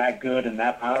striking is that good and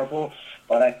that powerful.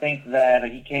 But I think that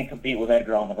he can't compete with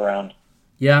Edgar on the ground.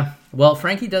 Yeah, well,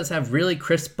 Frankie does have really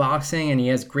crisp boxing, and he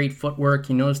has great footwork.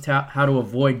 He knows how to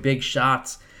avoid big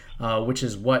shots, which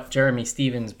is what Jeremy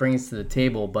Stevens brings to the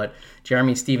table. But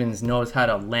Jeremy Stevens knows how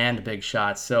to land big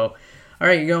shots. So, all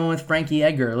right, you're going with Frankie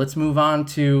Edgar. Let's move on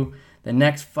to the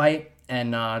next fight,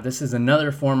 and this is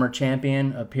another former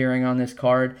champion appearing on this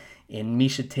card in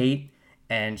Miesha Tate,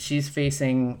 and she's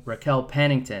facing Raquel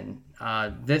Pennington.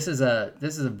 This is a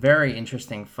very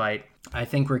interesting fight. I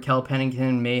think Raquel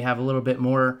Pennington may have a little bit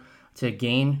more to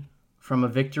gain from a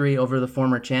victory over the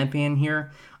former champion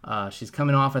here. She's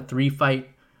coming off a 3-fight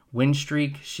win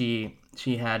streak. She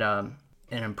had an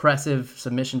impressive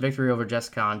submission victory over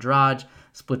Jessica Andrade,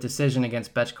 split decision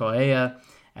against Bethe Correia,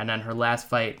 and then her last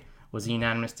fight was a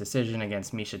unanimous decision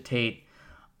against Miesha Tate.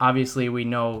 Obviously, we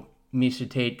know Miesha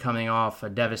Tate coming off a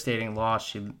devastating loss.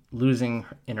 She losing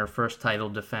in her first title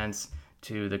defense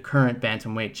to the current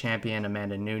bantamweight champion,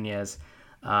 Amanda Nunes.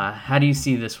 How do you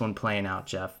see this one playing out,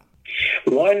 Jeff?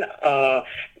 Well,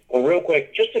 real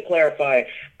quick, just to clarify,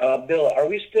 Bill, are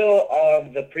we still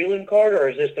on the prelim card, or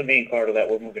is this the main card that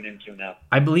we're moving into now?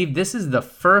 I believe this is the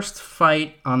first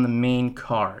fight on the main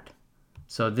card.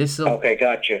 So this will... Okay,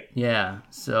 gotcha. Yeah,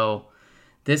 so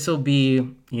this will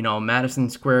be, Madison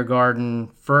Square Garden,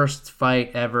 first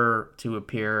fight ever to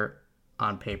appear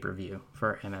on pay-per-view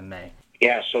for MMA.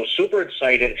 Yeah, so super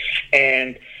excited.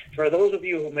 And for those of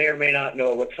you who may or may not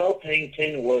know, Raquel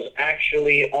Pennington was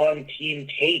actually on Team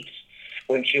Tate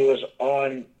when she was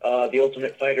on the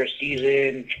Ultimate Fighter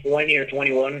season 20 or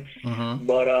 21. Mm-hmm.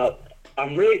 But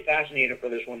I'm really fascinated for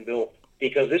this one, Bill,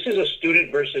 because this is a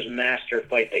student versus master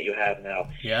fight that you have now.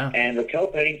 Yeah. And Raquel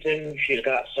Pennington, she's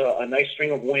got a nice string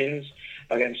of wins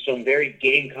against some very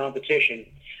game competition.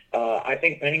 I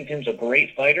think Pennington's a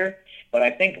great fighter, but I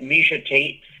think Miesha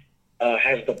Tate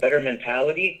has the better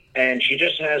mentality, and she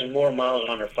just has more miles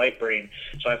on her fight brain.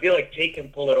 So I feel like Tate can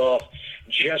pull it off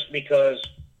just because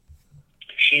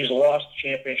she's lost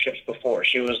championships before.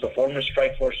 She was the former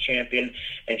Strikeforce champion,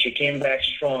 and she came back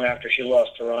strong after she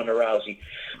lost to Ronda Rousey.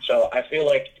 So I feel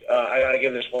like I got to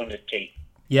give this one to Tate.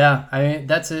 Yeah, I mean,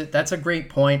 that's a great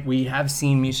point. We have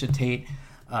seen Miesha Tate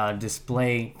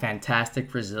display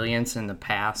fantastic resilience in the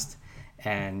past,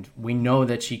 and we know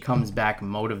that she comes back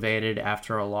motivated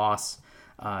after a loss.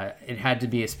 It had to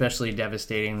be especially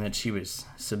devastating that she was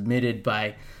submitted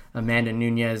by Amanda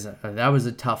Nunes. That was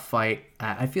a tough fight.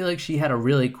 I feel like she had a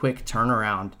really quick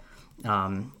turnaround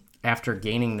after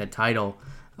gaining the title,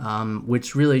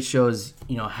 which really shows,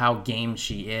 how game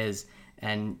she is.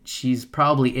 And she's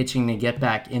probably itching to get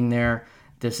back in there.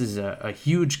 This is a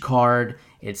huge card.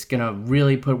 It's going to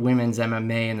really put women's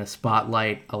MMA in the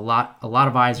spotlight. A lot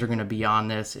of eyes are going to be on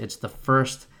this. It's the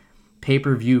first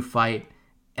pay-per-view fight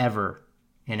ever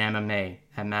in MMA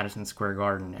at Madison Square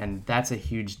Garden, and that's a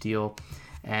huge deal.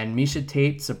 And Miesha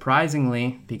Tate,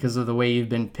 surprisingly, because of the way you've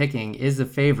been picking, is a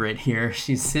favorite here.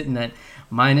 She's sitting at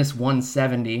minus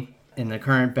 170 in the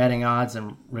current betting odds,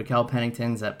 and Raquel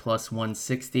Pennington's at plus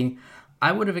 160.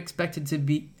 I would have expected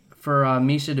for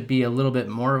Miesha to be a little bit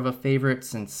more of a favorite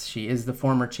since she is the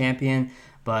former champion,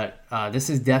 but this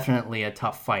is definitely a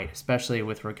tough fight, especially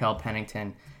with Raquel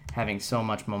Pennington having so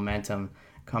much momentum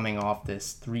coming off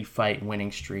this 3-fight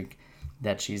winning streak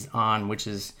that she's on, which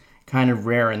is kind of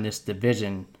rare in this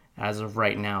division as of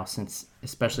right now,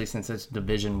 especially since it's a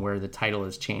division where the title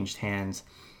has changed hands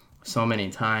so many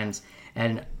times.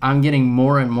 And I'm getting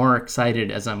more and more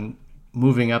excited as I'm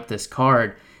moving up this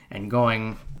card and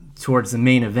going towards the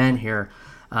main event here.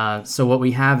 So what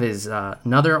we have is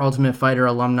another Ultimate Fighter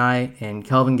alumni in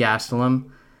Kelvin Gastelum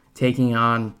taking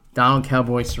on Donald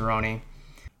Cowboy Cerrone.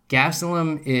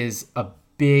 Gastelum is a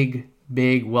big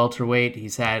welterweight.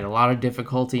 He's had a lot of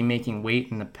difficulty making weight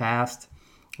in the past.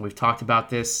 We've talked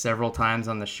about this several times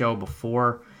on the show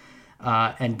before.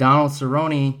 And Donald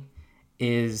Cerrone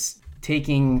is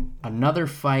taking another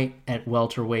fight at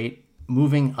welterweight,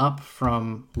 moving up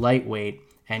from lightweight,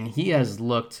 and he has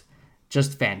looked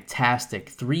just fantastic.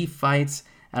 3 fights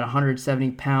at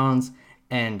 170 pounds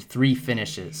and 3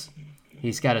 finishes.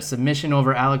 He's got a submission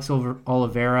over Alex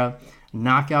Oliveira,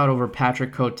 knockout over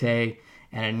Patrick Cote,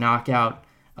 and a knockout,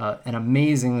 an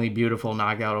amazingly beautiful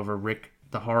knockout over Rick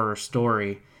the Horror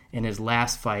Story in his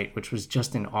last fight, which was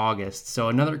just in August. So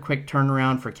another quick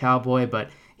turnaround for Cowboy, but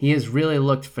he has really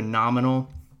looked phenomenal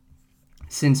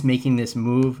since making this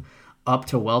move up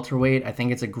to welterweight. I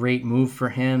think it's a great move for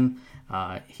him.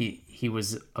 He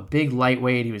was a big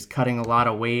lightweight. He was cutting a lot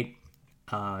of weight.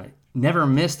 Never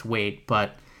missed weight,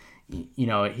 but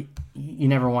you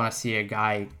never want to see a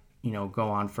guy go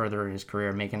on further in his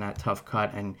career making that tough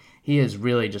cut, and he has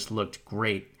really just looked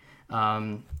great.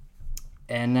 And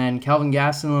And then Kelvin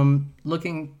Gastelum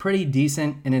looking pretty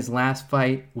decent in his last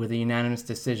fight with a unanimous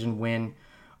decision win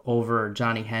over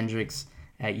Johnny Hendricks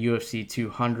at UFC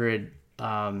 200.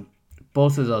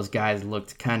 Both of those guys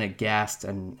looked kind of gassed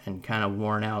and kind of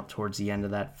worn out towards the end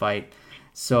of that fight.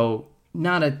 So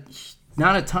not a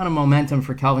ton of momentum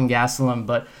for Kelvin Gastelum,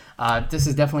 but this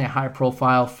is definitely a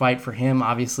high-profile fight for him.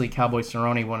 Obviously, Cowboy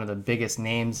Cerrone, one of the biggest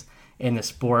names in the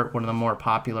sport, one of the more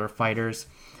popular fighters.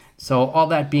 So all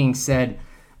that being said,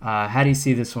 how do you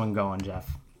see this one going,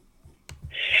 Jeff?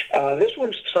 This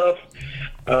one's tough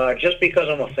just because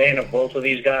I'm a fan of both of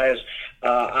these guys.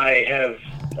 I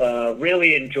have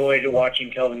really enjoyed watching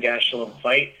Kelvin Gastelum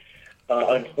fight.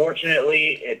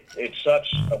 Unfortunately, it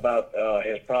sucks about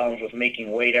his problems with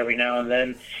making weight every now and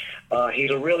then. He's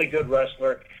a really good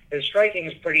wrestler. His striking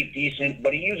is pretty decent,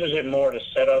 but he uses it more to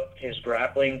set up his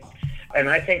grappling. And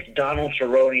I think Donald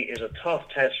Cerrone is a tough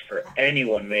test for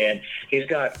anyone, man. He's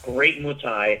got great Muay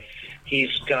Thai.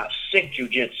 He's got sick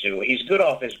jiu-jitsu. He's good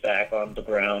off his back on the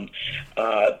ground.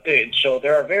 So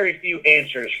there are very few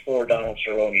answers for Donald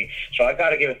Cerrone. So I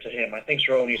got to give it to him. I think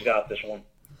Cerrone's got this one.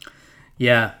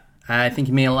 Yeah, I think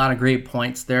you made a lot of great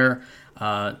points there.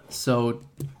 So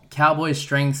Cowboy's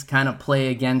strengths kind of play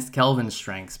against Kelvin's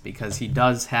strengths because he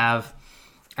does have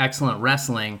excellent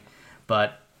wrestling,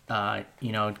 but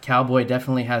Cowboy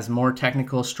definitely has more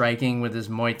technical striking with his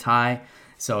Muay Thai.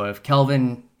 So if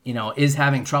Kelvin, is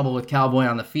having trouble with Cowboy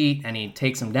on the feet and he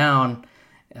takes him down,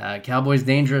 Cowboy's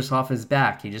dangerous off his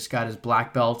back. He just got his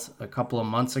black belt a couple of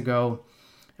months ago,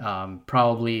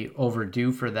 probably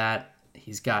overdue for that.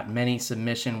 He's got many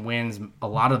submission wins, a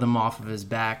lot of them off of his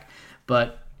back.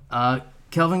 But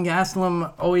Kelvin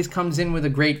Gastelum always comes in with a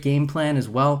great game plan as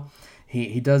well.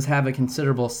 He does have a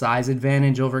considerable size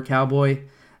advantage over Cowboy.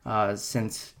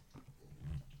 Since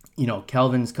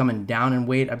Kelvin's coming down in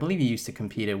weight. I believe he used to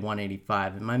compete at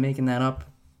 185. Am I making that up?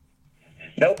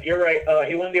 Nope, you're right.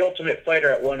 He won the Ultimate Fighter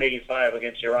at 185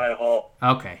 against Uriah Hall.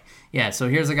 Okay. Yeah, so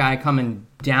here's a guy coming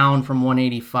down from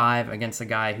 185 against a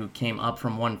guy who came up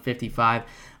from 155.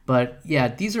 But yeah,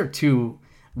 these are two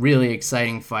really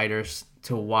exciting fighters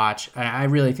to watch. I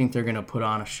really think they're going to put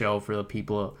on a show for the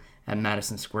people at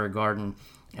Madison Square Garden.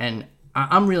 And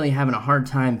I'm really having a hard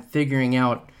time figuring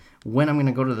out when I'm going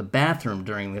to go to the bathroom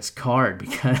during this card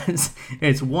because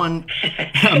it's one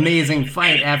amazing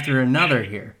fight after another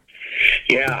here.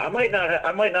 Yeah, I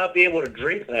might not be able to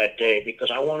drink that day because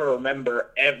I want to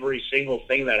remember every single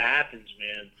thing that happens,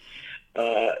 man.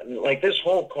 Like this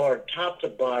whole card, top to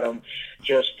bottom,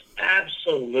 just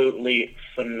absolutely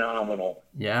phenomenal.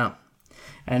 Yeah.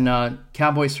 And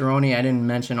Cowboy Cerrone, I didn't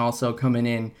mention, also coming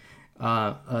in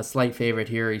a slight favorite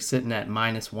here. He's sitting at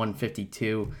minus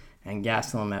 152 and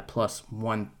Gastelum at plus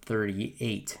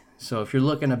 138. So if you're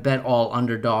looking to bet all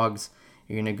underdogs,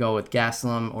 you're going to go with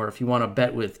Gastelum. Or if you want to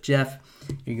bet with Jeff,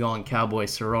 you're going Cowboy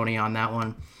Cerrone on that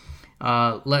one.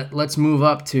 Let's move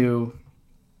up to,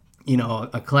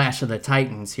 a clash of the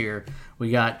titans here. We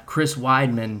got Chris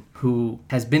Weidman, who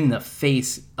has been the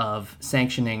face of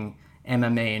sanctioning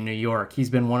MMA in New York. He's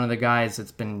been one of the guys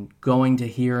that's been going to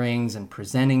hearings and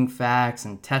presenting facts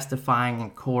and testifying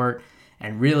in court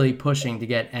and really pushing to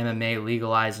get MMA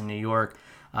legalized in New York.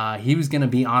 He was going to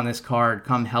be on this card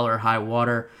come hell or high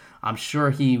water. I'm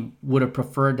sure he would have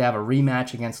preferred to have a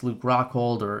rematch against Luke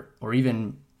Rockhold or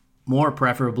even more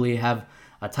preferably have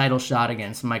a title shot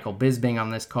against Michael Bisping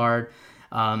on this card.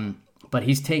 But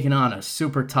he's taken on a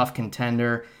super tough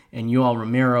contender in Yoel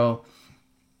Romero.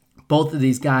 Both of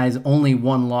these guys, only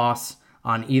one loss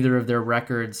on either of their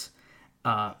records.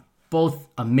 Both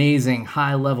amazing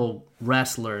high-level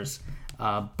wrestlers.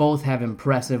 Both have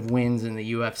impressive wins in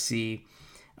the UFC.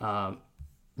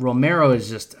 Romero is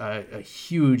just a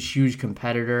huge, huge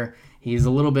competitor. He's a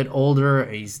little bit older.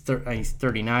 He's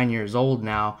 39 years old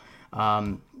now.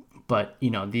 But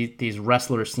these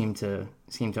wrestlers seem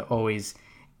to always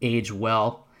age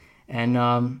well. And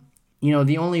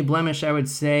the only blemish I would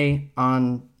say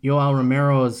on Yoel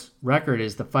Romero's record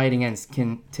is the fight against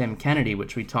Tim Kennedy,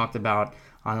 which we talked about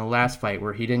on the last fight,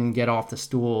 where he didn't get off the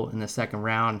stool in the second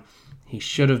round. He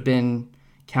should have been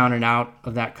counted out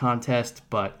of that contest,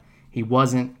 but he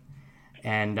wasn't.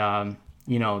 And,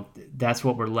 that's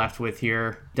what we're left with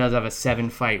here. Does have a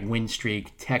 7-fight win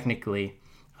streak, technically.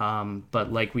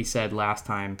 But like we said last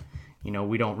time,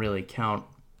 we don't really count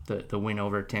the win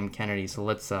over Tim Kennedy. So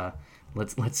let's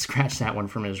scratch that one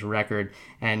from his record.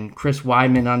 And Chris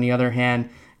Weidman, on the other hand,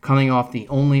 coming off the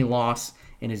only loss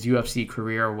in his UFC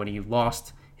career when he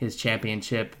lost his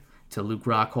championship to Luke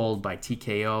Rockhold by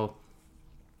TKO.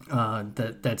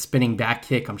 That spinning back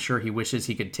kick, I'm sure he wishes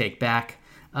he could take back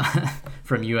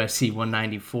from UFC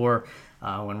 194.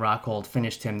 when Rockhold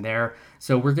finished him there.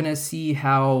 So we're going to see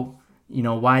how,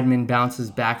 Weidman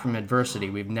bounces back from adversity.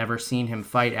 We've never seen him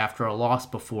fight after a loss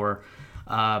before.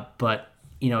 But,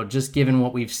 just given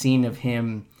what we've seen of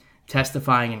him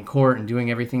testifying in court and doing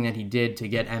everything that he did to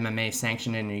get MMA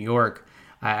sanctioned in New York,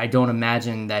 I don't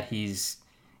imagine that he's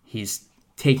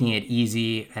taking it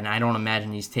easy, and I don't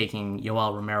imagine he's taking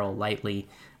Yoel Romero lightly.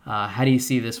 How do you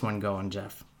see this one going,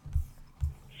 Jeff?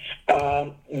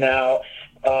 Now,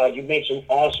 you made some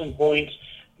awesome points,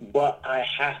 but I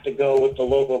have to go with the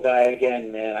local guy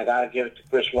again, man. I got to give it to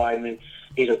Chris Weidman.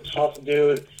 He's a tough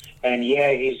dude, and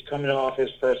yeah, he's coming off his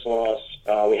first loss.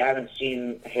 We haven't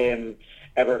seen him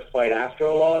ever fight after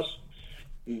a loss,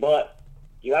 but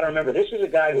you got to remember, this is a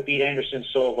guy who beat Anderson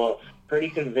Silva pretty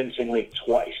convincingly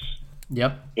twice.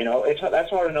 Yep. That's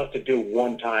hard enough to do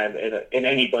one time in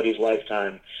anybody's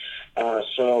lifetime.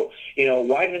 So,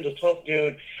 Weidman's a tough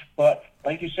dude, but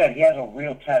like you said, he has a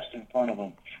real test in front of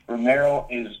him. Romero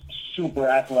is super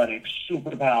athletic,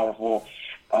 super powerful.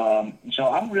 So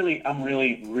I'm really,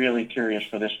 really curious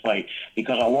for this fight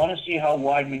because I want to see how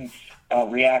Weidman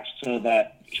reacts to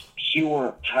that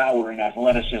pure power and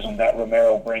athleticism that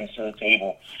Romero brings to the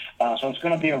table. So it's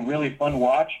going to be a really fun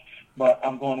watch, but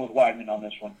I'm going with Weidman on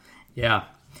this one. Yeah,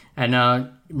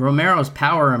 and Romero's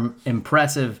power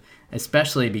impressive,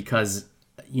 especially because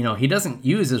he doesn't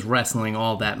use his wrestling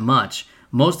all that much.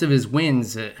 Most of his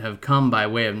wins have come by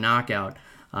way of knockout.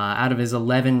 Out of his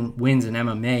 11 wins in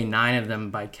MMA, 9 of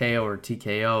them by KO or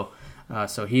TKO.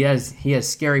 So he has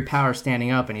scary power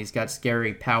standing up, and he's got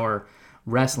scary power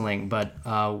wrestling. But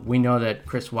we know that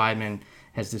Chris Weidman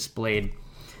has displayed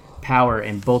power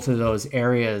in both of those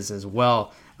areas as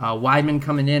well. Weidman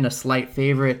coming in a slight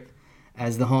favorite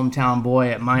as the hometown boy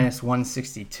at minus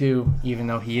 162, even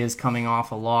though he is coming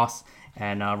off a loss,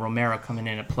 and Romero coming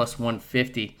in at plus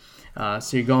 150.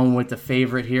 So you're going with the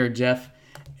favorite here, Jeff,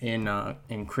 in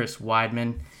Chris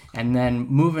Weidman. And then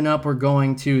moving up, we're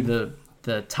going to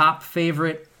the top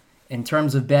favorite in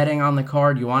terms of betting on the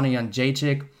card, Joanna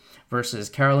Jędrzejczyk versus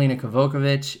Karolina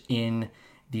Kowalkiewicz in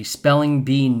the spelling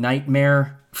bee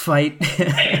nightmare fight.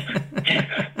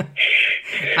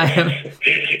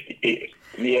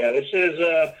 Yeah, this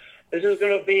is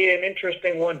going to be an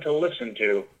interesting one to listen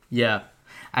to. Yeah,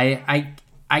 I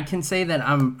can say that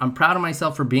I'm proud of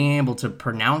myself for being able to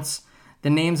pronounce the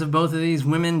names of both of these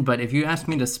women, but if you ask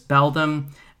me to spell them,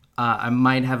 I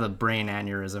might have a brain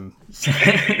aneurysm.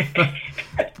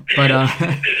 but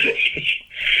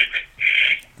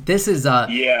this is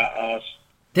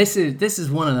this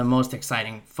is one of the most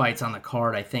exciting fights on the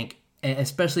card, I think,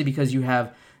 especially because you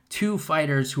have two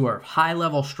fighters who are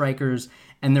high-level strikers,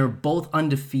 and they're both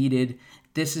undefeated.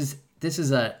 This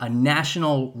is a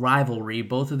national rivalry,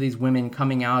 both of these women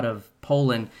coming out of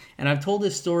Poland. And I've told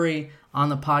this story on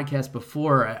the podcast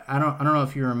before. I don't know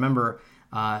if you remember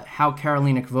how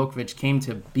Karolina Kowalkiewicz came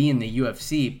to be in the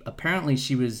UFC. Apparently,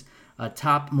 she was a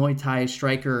top Muay Thai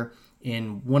striker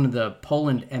in one of the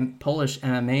Polish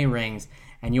MMA rings.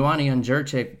 And Joanna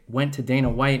Jędrzejczyk went to Dana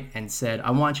White and said, I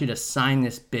want you to sign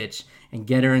this bitch and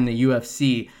get her in the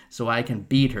UFC so I can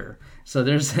beat her. So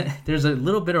there's a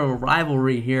little bit of a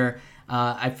rivalry here.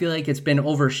 I feel like it's been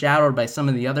overshadowed by some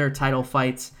of the other title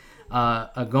fights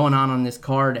going on this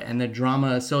card and the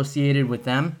drama associated with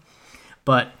them.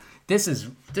 But this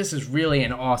is really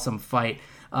an awesome fight.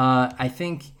 I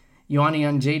think Joanna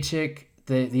Jędrzejczyk,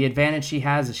 the advantage she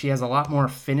has is she has a lot more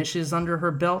finishes under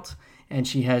her belt, and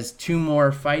she has 2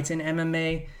 more fights in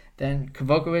MMA than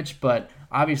Kowalkiewicz. But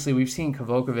obviously, we've seen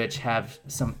Kowalkiewicz have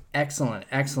some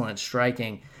excellent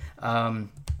striking.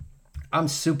 I'm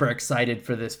super excited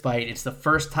for this fight. It's the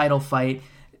first title fight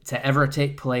to ever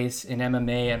take place in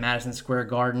MMA at Madison Square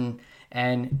Garden,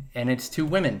 and it's 2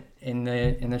 women in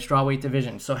the strawweight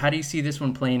division. So how do you see this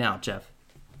one playing out, Jeff?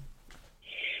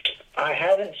 I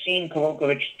haven't seen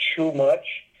Kowalkiewicz too much,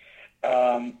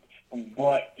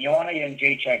 but Joanna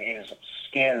Jędrzejczyk is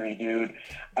scary, dude.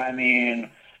 I mean,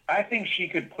 I think she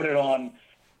could put it on,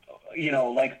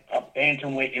 like a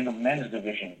bantamweight in the men's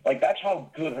division. Like, that's how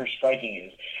good her striking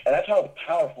is, and that's how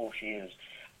powerful she is.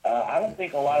 I don't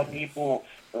think a lot of people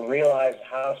realize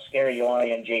how scary Joanna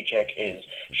Jędrzejczyk is.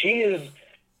 She is,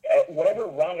 whatever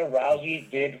Ronda Rousey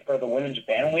did for the women's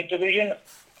bantamweight division,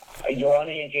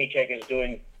 Joanna Jędrzejczyk is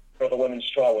doing for the women's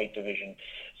strawweight division.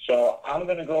 So I'm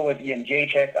going to go with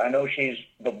Jędrzejczyk. I know she's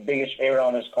the biggest favorite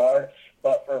on this card,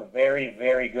 but for very,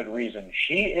 very good reason.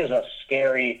 She is a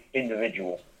scary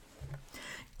individual.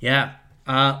 Yeah,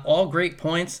 all great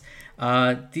points.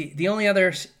 The only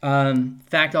other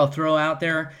fact I'll throw out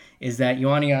there is that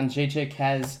Joanna Jędrzejczyk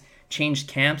has changed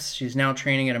camps. She's now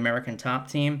training at American Top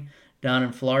Team down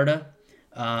in Florida.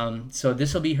 So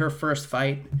this will be her first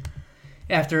fight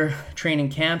after training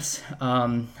camps.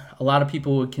 A lot of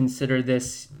people would consider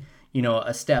this,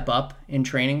 a step up in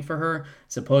training for her.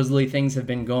 Supposedly things have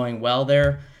been going well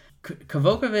there.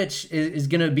 Kavakovic is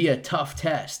going to be a tough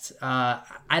test.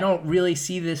 I don't really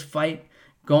see this fight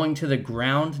going to the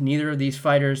ground. Neither of these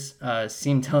fighters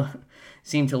seem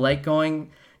to like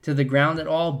going to the ground at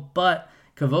all. But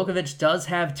Kavakovic does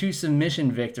have 2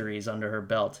 submission victories under her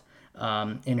belt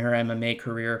in her MMA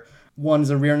career. One's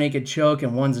a rear naked choke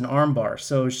and one's an armbar.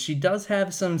 So she does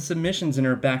have some submissions in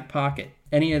her back pocket.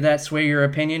 Any of that sway your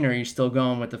opinion, or are you still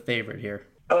going with the favorite here?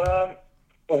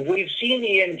 We've seen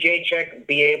Ian Jacek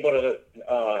be able to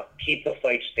keep the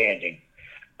fight standing,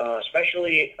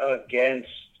 especially against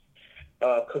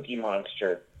Cookie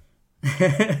Monster.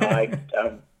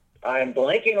 I'm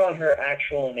blanking on her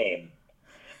actual name.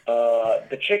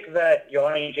 The chick that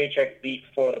Joanna Jacek beat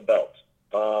for the belt.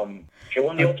 She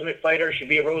won the Ultimate Fighter. She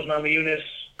beat Rose Namajunas.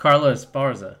 Carla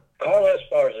Esparza. Carla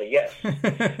Esparza, yes.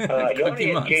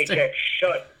 Joanna Jacek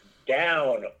shut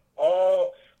down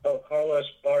all of Carla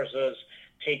Esparza's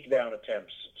takedown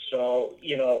attempts. So,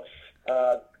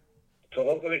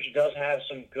 Kavakovic does have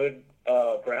some good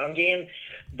ground game,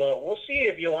 but we'll see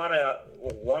if Joanna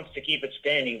wants to keep it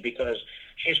standing, because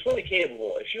she's fully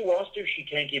capable. If she wants to, she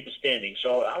can keep it standing.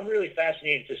 So I'm really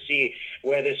fascinated to see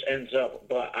where this ends up,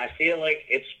 but I feel like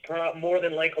it's more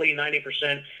than likely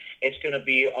 90% it's going to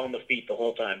be on the feet the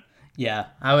whole time. Yeah,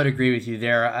 I would agree with you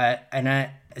there.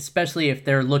 Especially if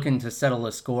they're looking to settle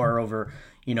a score over,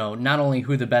 not only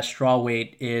who the best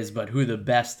strawweight is, but who the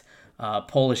best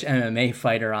Polish MMA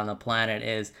fighter on the planet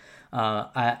is.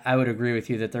 I would agree with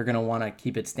you that they're going to want to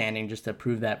keep it standing just to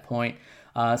prove that point.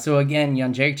 So again,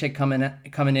 Jan Jacek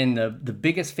coming in the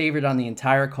biggest favorite on the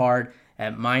entire card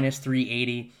at minus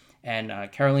 380, and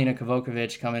Karolina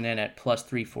Kavakovic coming in at plus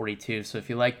 342. So if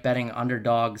you like betting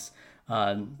underdogs,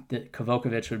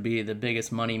 Kavakovic would be the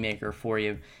biggest moneymaker for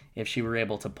you if she were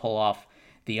able to pull off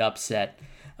the upset.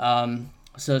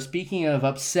 So speaking of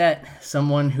upset,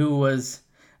 someone who was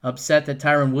upset that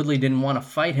Tyron Woodley didn't want to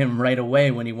fight him right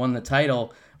away when he won the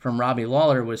title from Robbie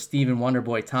Lawler was Stephen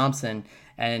Wonderboy Thompson.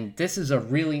 And this is a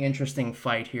really interesting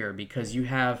fight here because you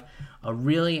have a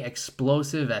really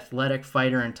explosive, athletic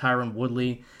fighter in Tyron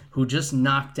Woodley who just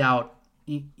knocked out,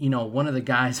 one of the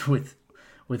guys with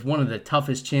one of the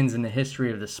toughest chins in the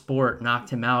history of the sport,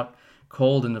 knocked him out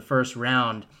cold in the first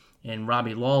round in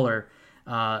Robbie Lawler,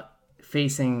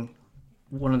 facing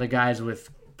one of the guys with,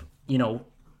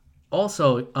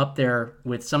 also up there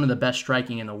with some of the best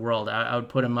striking in the world. I would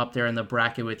put him up there in the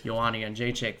bracket with Joanna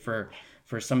Jacek for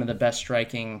some of the best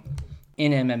striking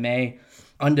in MMA.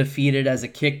 Undefeated as a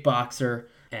kickboxer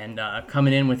and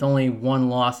coming in with only 1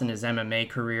 loss in his MMA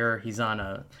career. He's on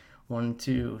a 7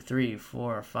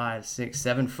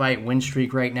 fight win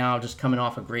streak right now, just coming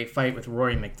off a great fight with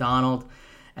Rory McDonald.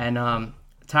 And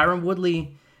Tyron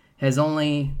Woodley has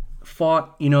only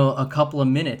fought, a couple of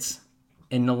minutes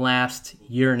in the last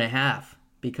year and a half,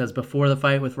 because before the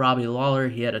fight with Robbie Lawler,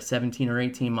 he had a 17 or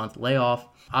 18 month layoff.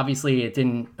 Obviously, it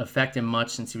didn't affect him much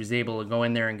since he was able to go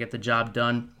in there and get the job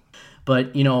done.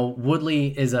 But, Woodley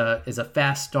is a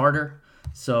fast starter.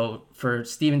 So for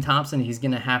Stephen Thompson, he's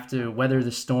going to have to weather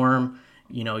the storm,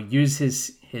 use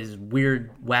his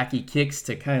weird, wacky kicks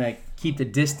to kind of keep the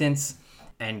distance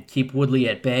and keep Woodley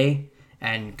at bay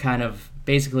and kind of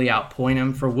basically outpoint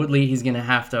him. For Woodley, he's going to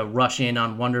have to rush in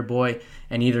on Wonderboy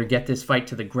and either get this fight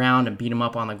to the ground and beat him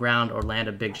up on the ground or land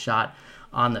a big shot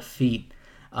on the feet.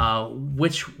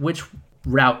 Which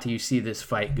route do you see this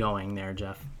fight going there,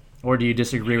 Jeff? Or do you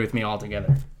disagree with me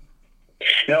altogether?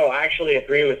 No, I actually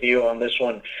agree with you on this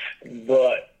one.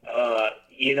 But,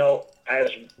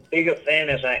 as big a fan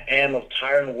as I am of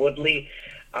Tyron Woodley,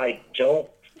 I don't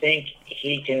think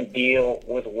he can deal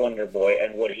with Wonderboy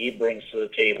and what he brings to the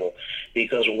table,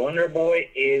 because Wonderboy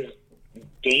is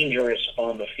dangerous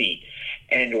on the feet.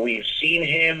 And we've seen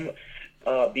him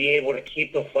be able to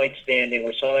keep the fight standing.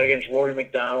 We saw that against Rory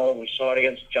McDonald. We saw it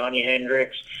against Johnny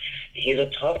Hendricks. He's a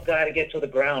tough guy to get to the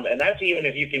ground, and that's even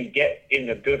if you can get in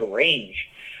a good range,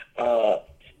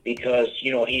 because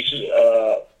he's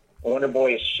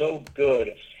Wonderboy is so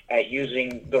good at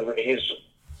using his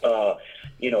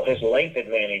length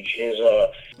advantage, his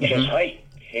height,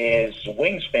 his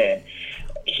wingspan.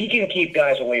 He can keep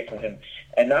guys away from him,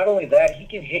 and not only that, he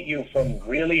can hit you from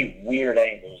really weird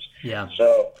angles. Yeah.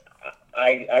 So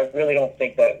I really don't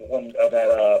think that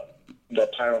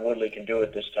Tyron Woodley can do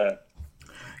it this time.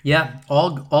 Yeah,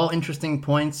 all interesting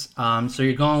points. So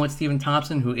you're going with Stephen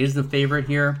Thompson, who is the favorite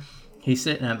here. He's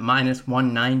sitting at minus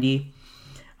 190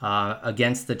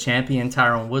 against the champion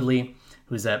Tyron Woodley,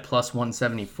 who's at plus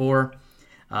 174.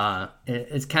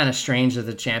 It's kind of strange that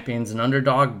the champion's an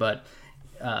underdog, but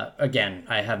again,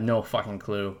 I have no fucking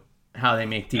clue how they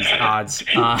make these odds.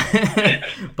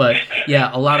 But yeah,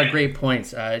 a lot of great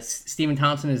points. Stephen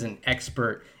Thompson is an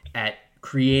expert at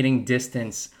creating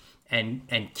distance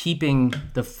and keeping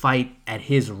the fight at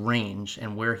his range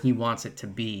and where he wants it to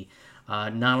be.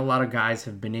 Not a lot of guys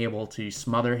have been able to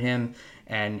smother him,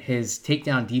 and his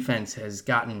takedown defense has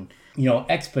gotten,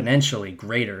 exponentially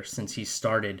greater since he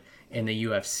started in the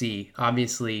UFC.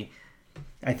 Obviously,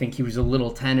 I think he was a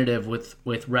little tentative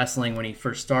with wrestling when he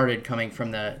first started, coming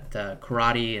from the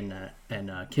karate and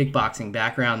kickboxing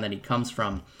background that he comes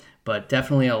from, but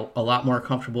definitely a lot more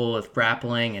comfortable with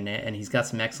grappling, and he's got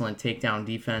some excellent takedown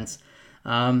defense.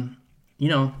 Not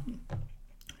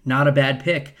a bad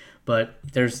pick, but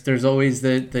there's always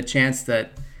the chance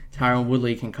that Tyron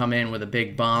Woodley can come in with a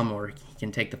big bomb, or he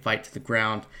can take the fight to the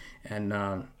ground and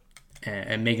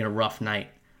make it a rough night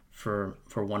for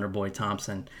Wonderboy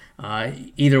Thompson.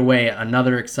 Either way,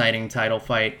 another exciting title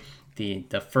fight,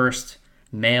 the first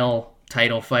male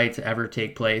title fight to ever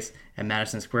take place at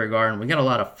Madison Square Garden. We got a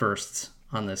lot of firsts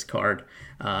on this card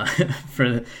for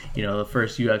the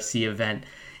first UFC event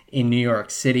in New York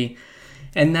City.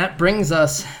 And that brings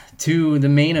us to the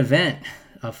main event,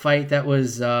 a fight that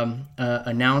was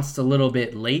announced a little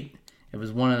bit late. It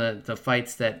was one of the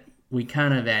fights that we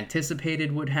kind of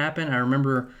anticipated would happen. I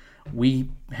remember we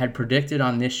had predicted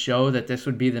on this show that this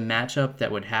would be the matchup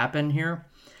that would happen here.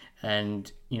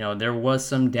 And, there was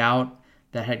some doubt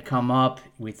that had come up.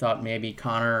 We thought maybe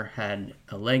Conor had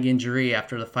a leg injury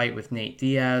after the fight with Nate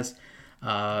Diaz.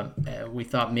 We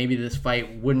thought maybe this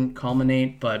fight wouldn't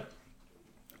culminate, but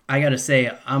I got to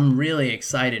say, I'm really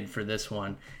excited for this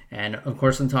one. And, of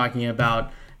course, I'm talking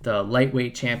about the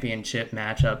lightweight championship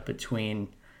matchup between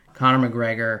Conor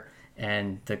McGregor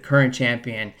and the current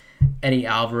champion, Eddie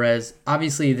Alvarez.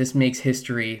 Obviously, this makes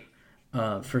history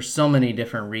for so many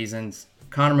different reasons.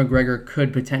 Conor McGregor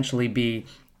could potentially be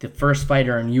the first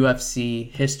fighter in UFC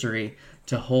history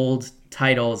to hold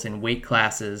titles in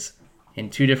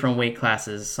two different weight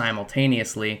classes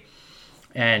simultaneously.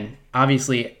 And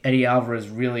obviously, Eddie Alvarez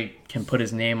really can put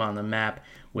his name on the map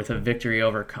with a victory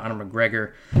over Conor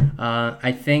McGregor.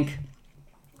 I think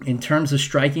in terms of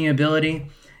striking ability,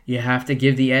 you have to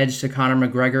give the edge to Conor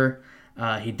McGregor.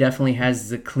 He definitely has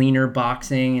the cleaner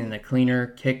boxing and the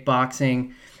cleaner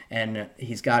kickboxing, and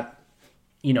he's got,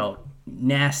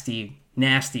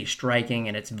 nasty striking,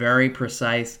 and it's very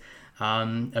precise.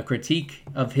 A critique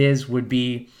of his would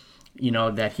be,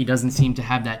 that he doesn't seem to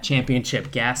have that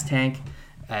championship gas tank,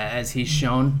 as he's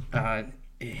shown.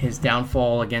 His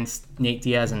downfall against Nate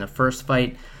Diaz in the first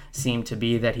fight seemed to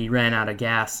be that he ran out of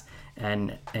gas,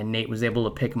 and Nate was able to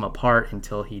pick him apart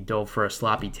until he dove for a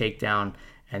sloppy takedown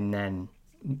and then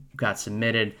got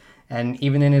submitted. And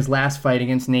even in his last fight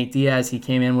against Nate Diaz, he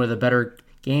came in with a better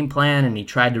game plan, and he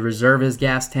tried to reserve his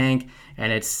gas tank,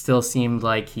 and it still seemed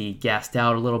like he gassed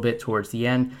out a little bit towards the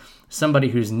end. Somebody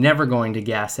who's never going to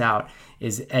gas out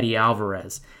is Eddie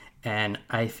Alvarez. And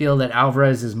I feel that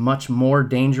Alvarez is much more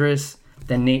dangerous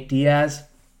than Nate Diaz,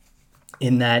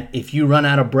 in that if you run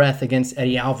out of breath against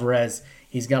Eddie Alvarez,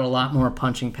 he's got a lot more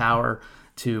punching power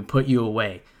to put you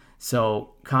away.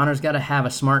 So Conor's got to have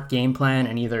a smart game plan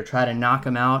and either try to knock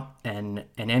him out and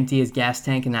empty his gas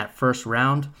tank in that first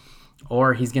round,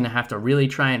 or he's going to have to really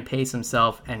try and pace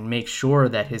himself and make sure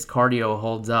that his cardio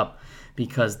holds up,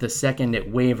 because the second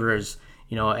it wavers,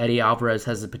 Eddie Alvarez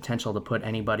has the potential to put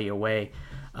anybody away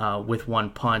with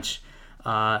one punch.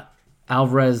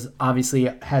 Alvarez obviously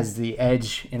has the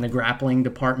edge in the grappling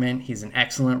department. He's an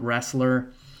excellent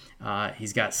wrestler.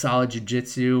 He's got solid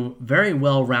jiu-jitsu, very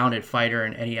well-rounded fighter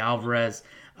in Eddie Alvarez.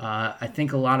 I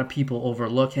think a lot of people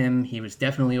overlook him. He was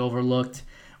definitely overlooked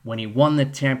when he won the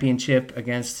championship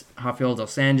against Rafael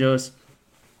dos Anjos.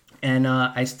 And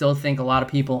I still think a lot of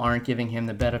people aren't giving him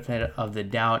the benefit of the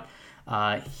doubt.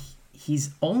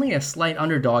 He's only a slight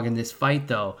underdog in this fight,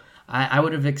 though. I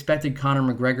would have expected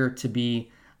Conor McGregor to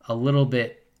be a little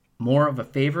bit more of a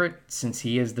favorite, since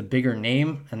he is the bigger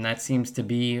name, and that seems to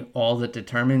be all that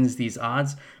determines these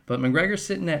odds. But McGregor's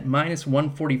sitting at minus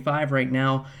 145 right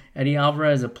now. Eddie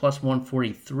Alvarez at plus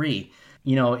 143.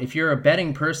 If you're a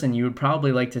betting person, you would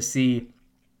probably like to see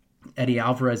Eddie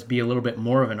Alvarez be a little bit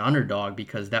more of an underdog,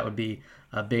 because that would be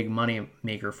a big money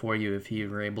maker for you if you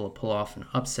were able to pull off an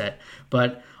upset.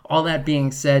 But all that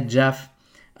being said, Jeff,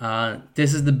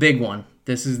 this is the big one.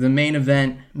 This is the main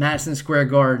event, Madison Square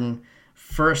Garden,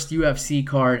 first UFC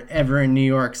card ever in New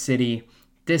York City.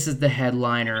 This is the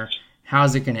headliner.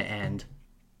 How's it going to end?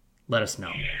 Let us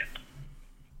know.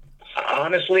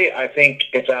 Honestly, I think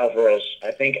it's Alvarez.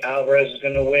 I think Alvarez is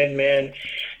going to win, man.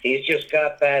 He's just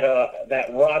got that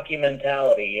Rocky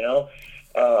mentality,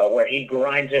 where he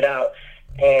grinds it out,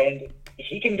 and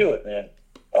he can do it, man.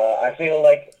 I feel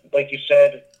like you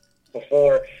said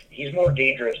before, he's more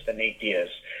dangerous than Nate Diaz.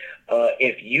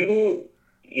 If you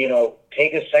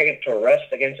take a second to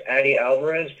rest against Eddie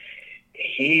Alvarez,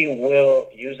 he will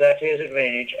use that to his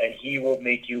advantage, and he will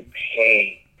make you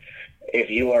pay if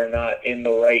you are not in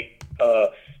the right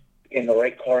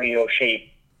cardio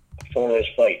shape for this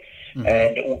fight. Mm-hmm.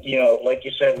 And like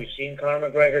you said, we've seen Conor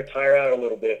McGregor tire out a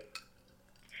little bit.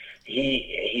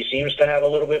 He seems to have a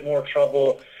little bit more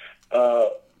trouble,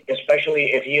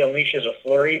 especially if he unleashes a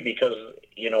flurry, because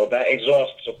that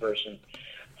exhausts a person.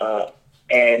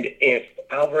 And if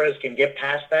Alvarez can get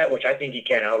past that, which I think he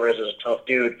can, Alvarez is a tough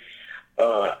dude.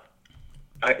 I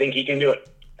think he can do it.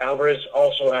 Alvarez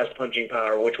also has punching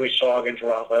power, which we saw against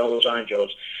Rafael dos Anjos.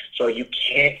 So you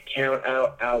can't count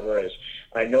out Alvarez.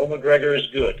 I know McGregor is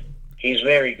good. He's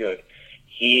very good.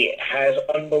 He has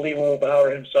unbelievable power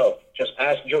himself. Just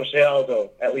ask Jose Aldo,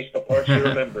 at least the parts he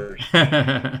remembers.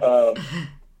 But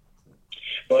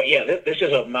yeah, this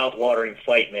is a mouth-watering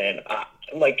fight, man.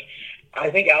 I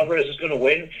think Alvarez is going to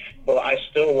win, but I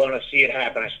still want to see it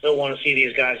happen. I still want to see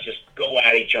these guys just go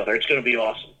at each other. It's going to be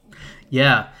awesome.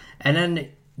 Yeah, and then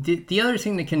the other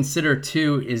thing to consider,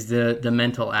 too, is the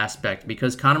mental aspect,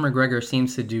 because Conor McGregor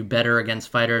seems to do better against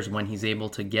fighters when he's able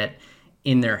to get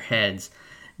in their heads.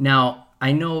 Now,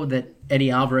 I know that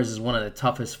Eddie Alvarez is one of the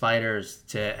toughest fighters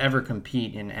to ever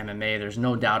compete in MMA. There's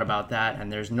no doubt about that,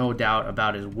 and there's no doubt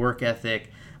about his work ethic,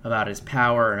 about his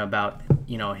power, and about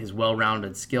his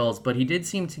well-rounded skills. But he did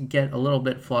seem to get a little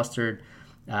bit flustered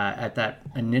at that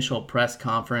initial press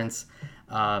conference.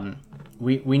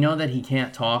 We know that he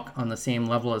can't talk on the same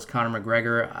level as Conor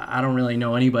McGregor. I don't really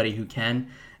know anybody who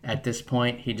can at this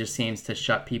point. He just seems to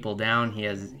shut people down. He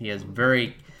has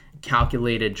very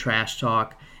calculated trash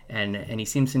talk, and he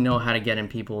seems to know how to get in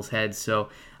people's heads. So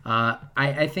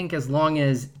I think as long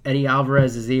as Eddie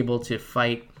Alvarez is able to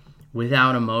fight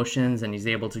without emotions, and he's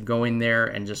able to go in there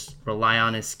and just rely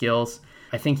on his skills,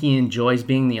 I think he enjoys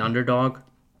being the underdog.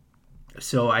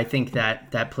 So I think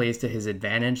that plays to his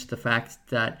advantage, the fact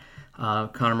that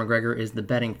Conor McGregor is the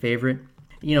betting favorite.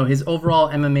 His overall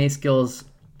MMA skills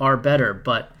are better,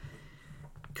 but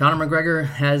Conor McGregor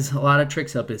has a lot of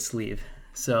tricks up his sleeve.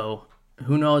 So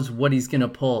who knows what he's going to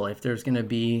pull, if there's going to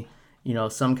be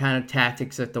some kind of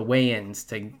tactics at the weigh-ins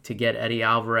to get Eddie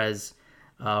Alvarez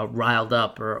riled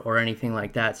up or anything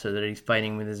like that, so that he's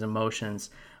fighting with his emotions.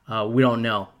 We don't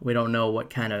know. We don't know what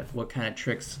kind of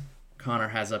tricks Conor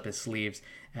has up his sleeves,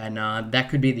 and that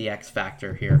could be the X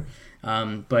factor here.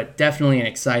 But definitely an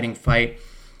exciting fight,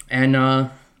 and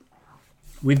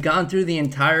we've gone through the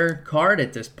entire card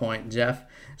at this point, Jeff.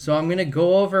 So I'm gonna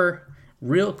go over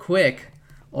real quick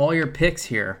all your picks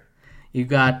here. You've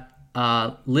got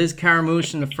Liz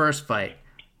Carmouche in the first fight,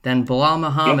 then Bilal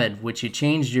Muhammad, which you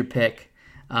changed your pick,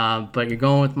 but you're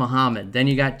going with Muhammad. Then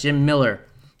you got Jim Miller,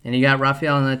 and you got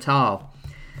Rafael Natal.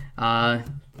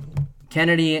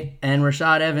 Kennedy and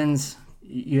Rashad Evans,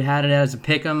 you had it as a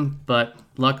pick'em, but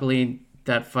luckily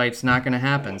that fight's not going to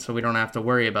happen, so we don't have to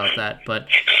worry about that. But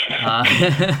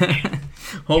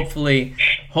hopefully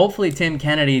Tim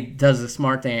Kennedy does the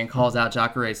smart thing and calls out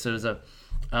Jacare Souza.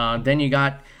 Then you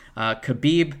got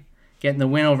Khabib getting the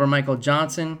win over Michael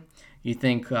Johnson. You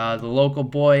think the local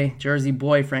boy, Jersey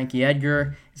boy, Frankie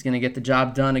Edgar, is going to get the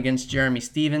job done against Jeremy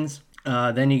Stevens.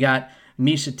 Then you got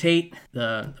Miesha Tate,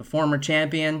 the former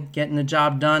champion, getting the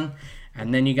job done.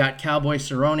 And then you got Cowboy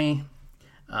Cerrone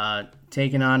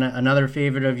taking on another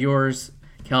favorite of yours,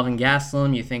 Kelvin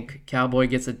Gastelum. You think Cowboy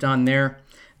gets it done there.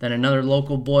 Then another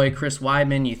local boy, Chris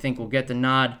Weidman, you think will get the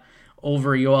nod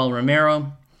over Yoel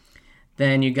Romero.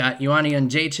 Then you got Joanna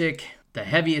Jędrzejczyk, the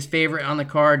heaviest favorite on the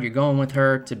card. You're going with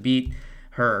her to beat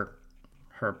her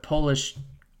Polish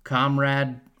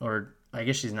comrade, or I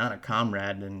guess she's not a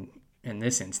comrade in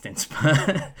this instance,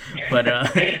 but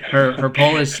her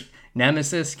Polish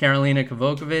nemesis, Karolina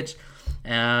Kowalkiewicz.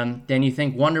 Then you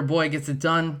think Wonder Boy gets it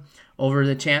done over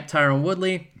the champ Tyron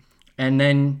Woodley. And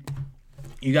then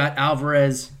you got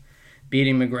Alvarez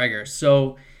beating McGregor.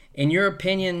 So in your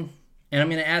opinion, and I'm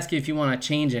going to ask you if you want to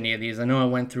change any of these. I know I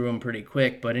went through them pretty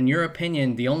quick, but in your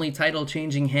opinion, the only title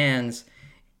changing hands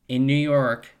in New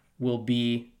York will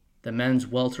be the men's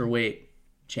welterweight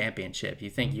championship. You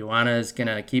think Joanna is going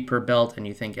to keep her belt, and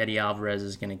you think Eddie Alvarez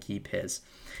is going to keep his.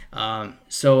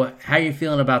 So how are you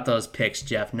feeling about those picks,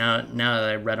 Jeff, now that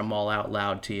I read them all out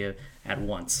loud to you at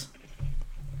once?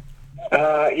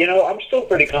 I'm still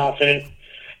pretty confident.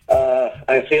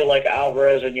 I feel like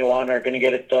Alvarez and Joanna are going to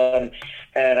get it done,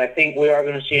 and I think we are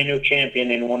going to see a new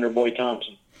champion in Wonder Boy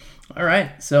Thompson. All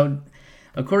right, so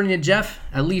according to Jeff,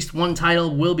 at least one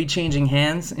title will be changing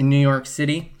hands in New York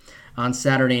City on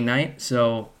Saturday night.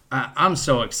 So I'm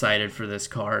so excited for this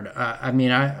card. I've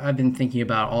been thinking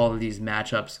about all of these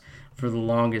matchups for the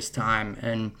longest time,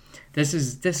 and this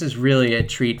is really a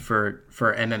treat for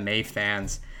MMA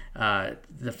fans.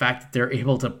 The fact that they're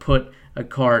able to put a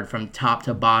card from top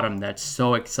to bottom that's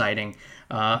so exciting.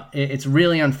 It's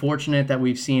really unfortunate that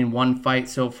we've seen one fight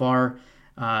so far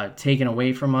taken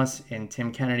away from us in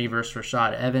Tim Kennedy versus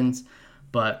Rashad Evans,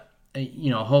 but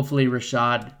hopefully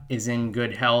Rashad is in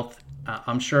good health.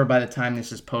 I'm sure by the time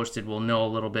this is posted, we'll know a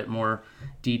little bit more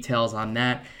details on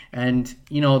that. And,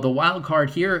 the wild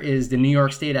card here is the New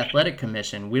York State Athletic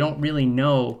Commission. We don't really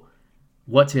know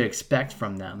what to expect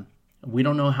from them. We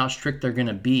don't know how strict they're going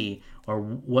to be or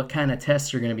what kind of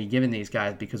tests are going to be given these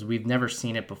guys because we've never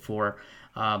seen it before.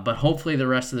 But hopefully the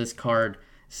rest of this card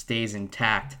stays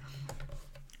intact.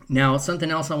 Now, something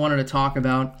else I wanted to talk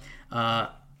about.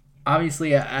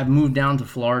 Obviously, I've moved down to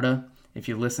Florida, if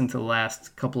you listen to the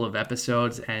last couple of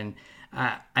episodes, and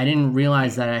I didn't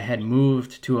realize that I had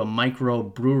moved to a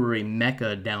microbrewery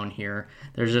mecca down here.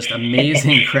 There's just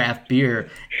amazing craft beer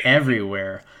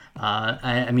everywhere.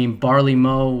 Barley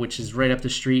Mow, which is right up the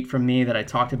street from me that I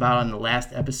talked about on the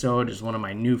last episode, is one of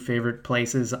my new favorite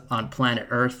places on planet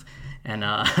Earth, and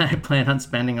I plan on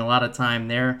spending a lot of time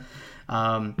there.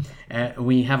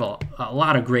 We have a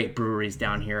lot of great breweries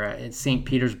down here. St.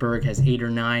 Petersburg has 8 or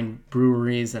 9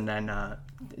 breweries, and then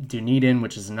Dunedin,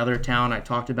 which is another town I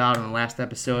talked about in the last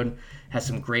episode, has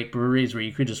some great breweries where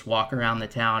you could just walk around the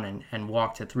town and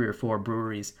walk to 3 or 4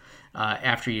 breweries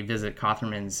after you visit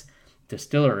Cotherman's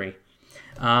distillery.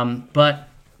 But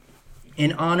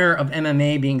in honor of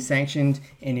MMA being sanctioned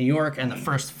in New York and the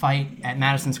first fight at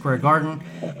Madison Square Garden,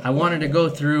 I wanted to go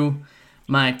through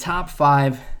my top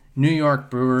 5 New York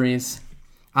breweries.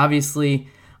 Obviously,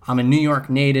 I'm a New York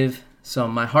native, so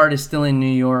my heart is still in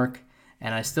New York,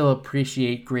 and I still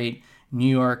appreciate great New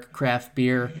York craft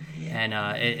beer, and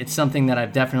it's something that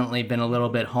I've definitely been a little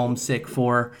bit homesick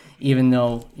for, even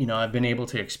though, I've been able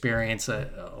to experience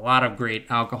a lot of great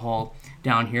alcohol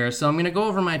down here. So I'm going to go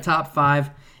over my top 5,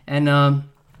 and,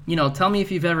 tell me if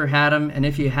you've ever had them, and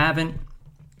if you haven't,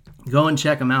 go and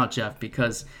check them out, Jeff,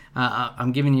 because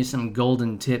I'm giving you some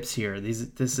golden tips here.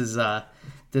 This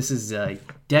is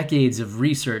decades of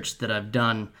research that I've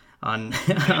done on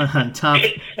on top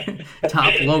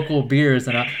local beers,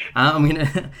 and I'm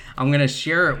gonna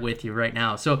share it with you right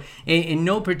now. So in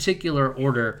no particular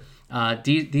order,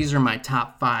 these are my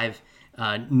top 5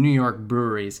 New York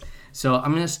breweries. So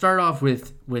I'm gonna start off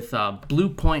with Blue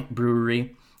Point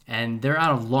Brewery, and they're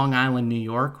out of Long Island, New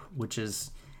York, which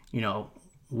is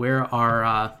where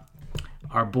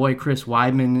our boy Chris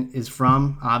Weidman is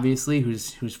from, obviously,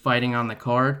 who's fighting on the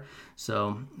card.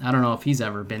 So I don't know if he's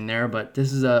ever been there, but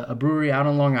this is a brewery out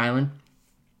on Long Island.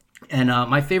 And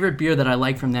my favorite beer that I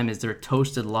like from them is their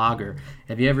Toasted Lager.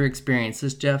 Have you ever experienced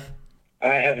this, Jeff?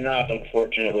 I have not,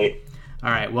 unfortunately.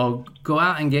 All right, well, go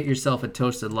out and get yourself a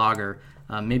Toasted Lager,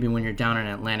 maybe when you're down in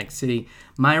Atlantic City.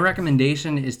 My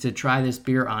recommendation is to try this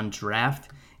beer on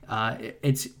draft.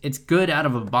 It's good out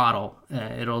of a bottle.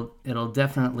 It'll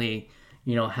definitely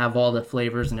have all the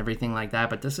flavors and everything like that.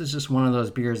 But this is just one of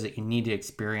those beers that you need to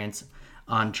experience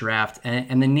on draft.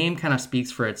 And the name kind of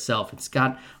speaks for itself. It's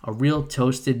got a real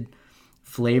toasted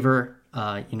flavor,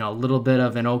 a little bit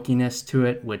of an oakiness to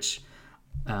it, which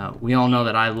we all know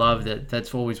that I love.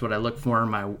 That's always what I look for in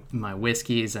my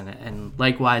whiskeys and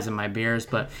likewise in my beers.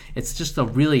 But it's just a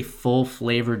really full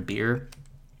flavored beer.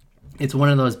 It's one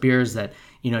of those beers that,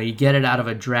 you get it out of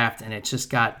a draft and it's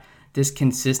just got this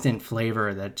consistent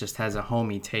flavor that just has a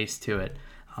homey taste to it.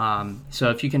 So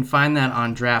if you can find that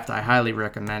on draft, I highly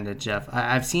recommend it, Jeff.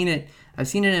 I've seen it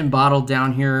in bottle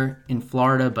down here in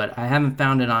Florida, but I haven't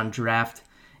found it on draft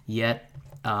yet.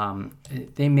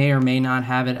 They may or may not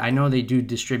have it. I know they do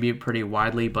distribute pretty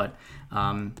widely, but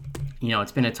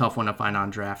it's been a tough one to find on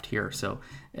draft here. So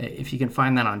if you can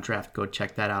find that on draft, go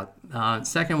check that out.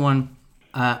 Second one,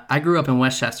 I grew up in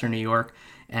Westchester, New York,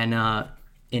 and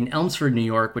in Elmsford, New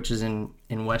York, which is in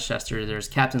Westchester, there's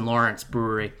Captain Lawrence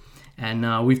Brewery,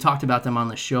 and we've talked about them on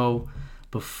the show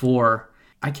before.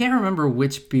 I can't remember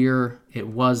which beer it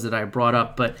was that I brought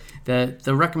up, but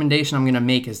the recommendation I'm going to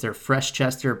make is their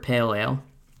Freshchester Pale Ale,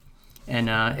 and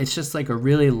it's just like a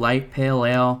really light pale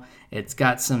ale. It's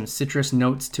got some citrus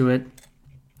notes to it,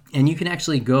 and you can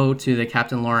actually go to the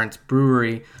Captain Lawrence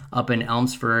Brewery up in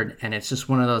Elmsford, and it's just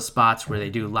one of those spots where they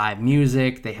do live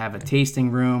music. They have a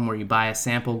tasting room where you buy a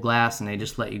sample glass, and they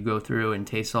just let you go through and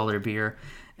taste all their beer.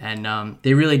 And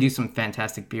they really do some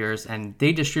fantastic beers, and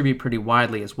they distribute pretty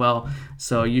widely as well.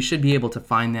 So you should be able to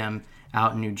find them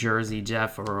out in New Jersey,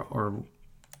 Jeff, or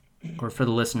or for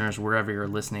the listeners wherever you're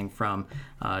listening from,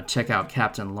 check out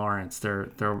Captain Lawrence. They're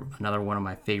another one of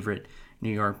my favorite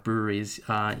New York breweries.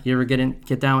 You ever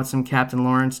get down with some Captain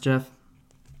Lawrence, Jeff?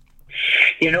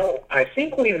 I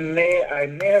think I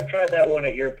may have tried that one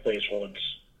at your place once,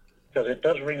 because it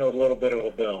does ring a little bit of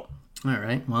a bell. All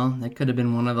right. Well, that could have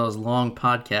been one of those long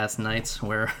podcast nights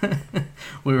where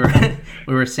we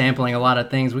were sampling a lot of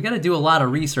things. We got to do a lot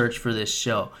of research for this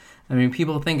show. I mean,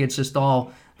 people think it's just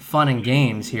all fun and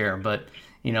games here, but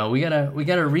we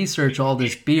gotta research all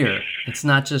this beer. It's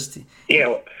not just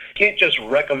you can't just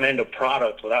recommend a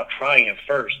product without trying it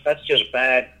first. That's just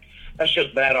bad. That's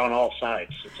just bad on all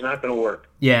sides. It's not going to work.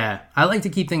 Yeah, I like to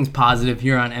keep things positive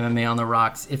here on MMA on the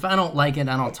Rocks. If I don't like it,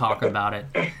 I don't talk about it.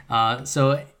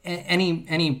 So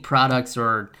any products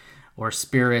or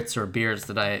spirits or beers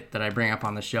that I bring up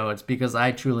on the show, it's because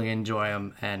I truly enjoy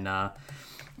them, and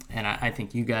I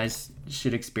think you guys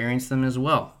should experience them as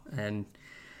well. And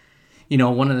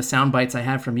one of the sound bites I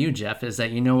had from you, Jeff, is that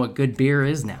you know what good beer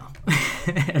is now,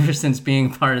 ever since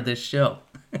being part of this show.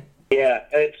 Yeah,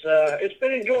 it's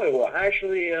been enjoyable.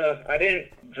 Actually, I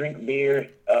didn't drink beer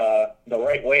the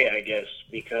right way, I guess,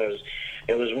 because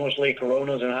it was mostly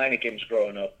Coronas and Heinekens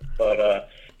growing up. But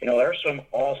there's some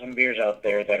awesome beers out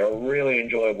there that are really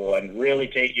enjoyable and really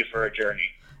take you for a journey.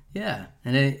 Yeah,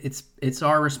 and it's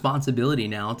our responsibility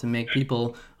now to make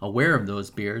people aware of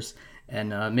those beers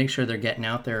and make sure they're getting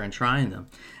out there and trying them.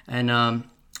 And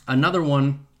another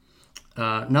one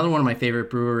of my favorite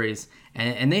breweries,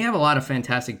 and they have a lot of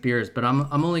fantastic beers, but I'm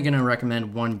only going to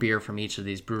recommend one beer from each of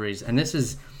these breweries. And this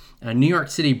is a New York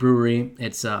City brewery.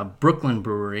 It's a Brooklyn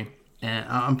brewery, and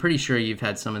I'm pretty sure you've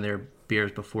had some of their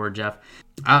beers before, Jeff.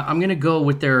 I'm going to go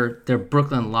with their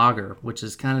Brooklyn Lager, which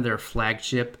is kind of their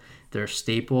flagship, their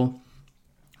staple.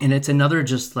 And it's another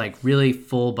just like really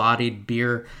full-bodied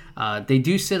beer. They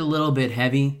do sit a little bit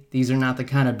heavy. These are not the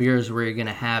kind of beers where you're going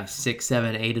to have 6,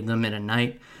 7, 8 of them in a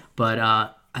night. But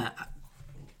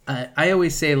I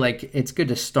always say, like, it's good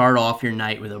to start off your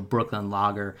night with a Brooklyn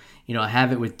Lager.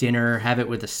 Have it with dinner, have it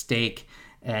with a steak,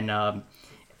 and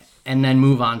then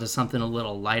move on to something a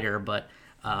little lighter. But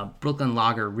Brooklyn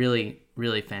Lager, really,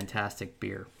 really fantastic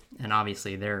beer. And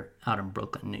obviously, they're out in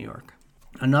Brooklyn, New York.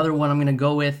 Another one I'm going to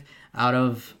go with out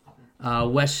of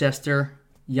Westchester,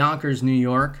 Yonkers, New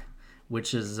York,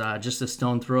 which is just a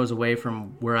stone throws away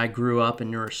from where I grew up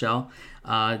in New Rochelle.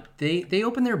 They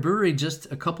opened their brewery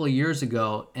just a couple of years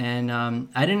ago, and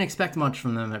I didn't expect much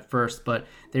from them at first, but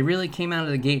they really came out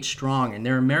of the gate strong, and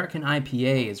their American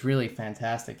IPA is really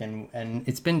fantastic, and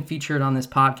it's been featured on this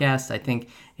podcast. I think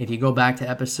if you go back to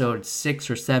episode 6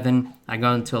 or 7, I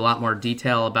go into a lot more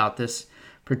detail about this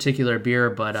particular beer,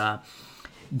 but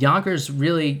Yonkers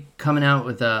really coming out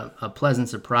with a pleasant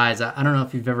surprise. I don't know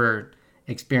if you've ever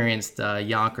experienced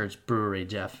Yonkers Brewery,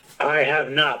 Jeff. I have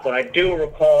not, but I do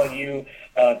recall you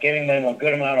giving them a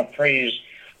good amount of praise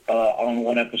on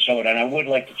one episode, and I would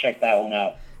like to check that one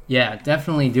out. Yeah,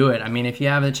 definitely do it. I mean, if you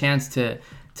have a chance to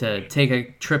take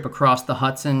a trip across the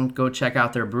Hudson, go check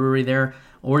out their brewery there,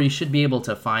 or you should be able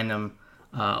to find them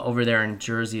over there in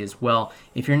Jersey as well.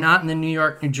 If you're not in the New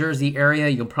York, New Jersey area,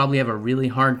 you'll probably have a really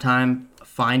hard time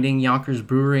finding Yonkers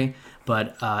Brewery.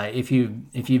 But if you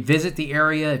visit the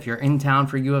area, if you're in town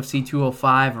for UFC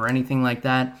 205 or anything like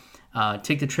that,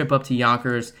 take the trip up to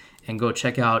Yonkers and go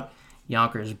check out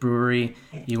Yonkers Brewery.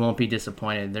 You won't be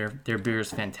disappointed. Their beer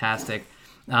is fantastic.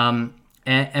 And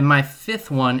my fifth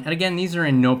one, and again, these are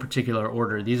in no particular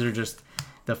order. These are just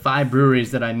the 5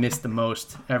 breweries that I missed the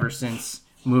most ever since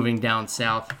moving down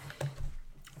south.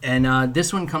 And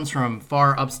this one comes from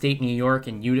far upstate New York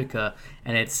in Utica,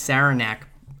 and it's Saranac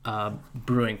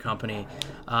Brewing Company.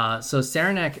 So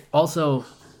Saranac, also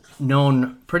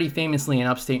known pretty famously in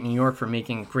upstate New York for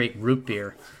making great root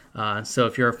beer. So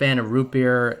if you're a fan of root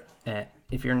beer,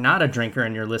 if you're not a drinker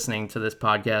and you're listening to this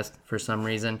podcast for some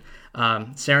reason,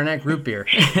 Saranac root beer.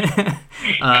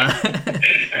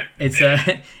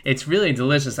 It's really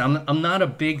delicious. I'm not a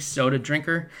big soda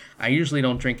drinker. I usually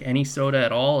don't drink any soda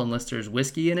at all unless there's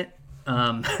whiskey in it.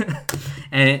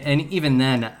 And even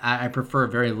then, I prefer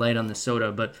very light on the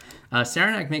soda. But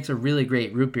Saranac makes a really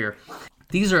great root beer.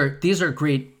 These are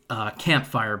great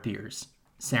campfire beers.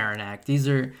 Saranac. These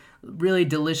are really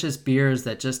delicious beers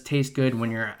that just taste good when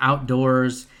you're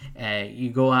outdoors. You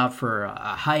go out for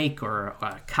a hike or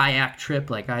a kayak trip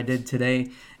like I did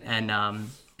today, and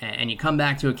you come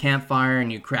back to a campfire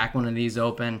and you crack one of these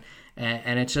open,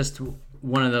 and it's just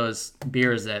one of those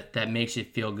beers that makes you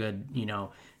feel good,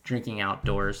 drinking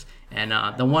outdoors. And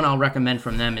the one I'll recommend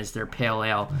from them is their pale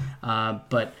ale.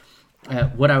 But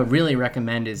what I would really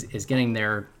recommend is getting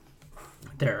their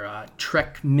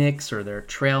Trek mix or their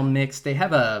trail mix. They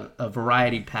have a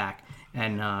variety pack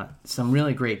and some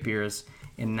really great beers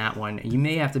in that one. You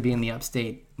may have to be in the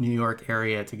upstate New York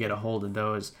area to get a hold of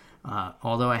those.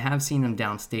 Although I have seen them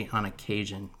downstate on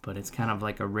occasion, but it's kind of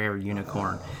like a rare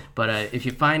unicorn. But if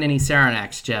you find any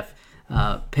Saranaks, Jeff,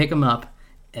 pick them up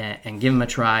and give them a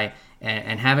try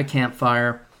and have a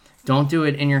campfire. Don't do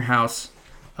it in your house.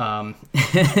 Go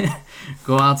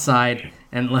outside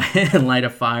and light a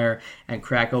fire and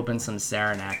crack open some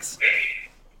Saranaks.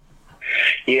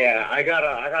 Yeah, I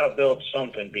gotta build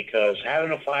something because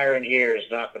having a fire in here is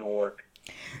not going to work.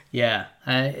 Yeah,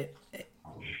 I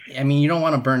mean, you don't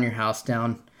want to burn your house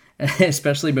down,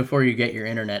 especially before you get your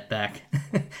internet back,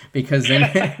 because then.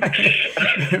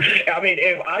 I mean,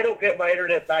 if I don't get my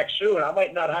internet back soon, I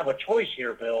might not have a choice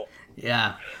here, Bill.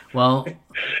 Yeah, well,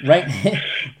 right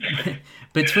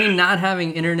between not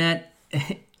having internet,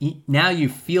 now you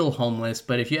feel homeless.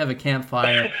 But if you have a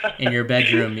campfire in your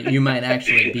bedroom, you might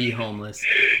actually be homeless.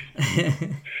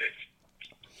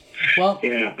 Well,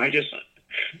 yeah, I just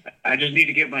need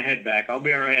to get my head back. I'll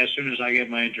be all right as soon as I get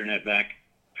my internet back.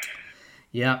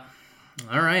 Yeah.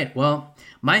 All right. Well,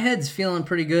 my head's feeling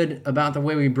pretty good about the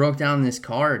way we broke down this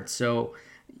card. So,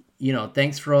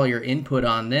 thanks for all your input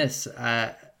on this.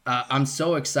 I'm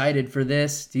so excited for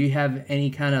this. Do you have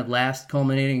any kind of last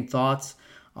culminating thoughts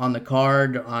on the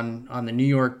card, on the New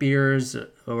York beers,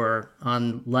 or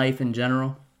on life in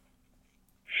general?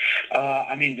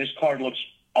 I mean, this card looks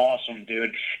awesome,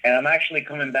 dude. And I'm actually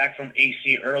coming back from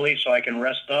AC early so I can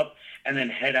rest up and then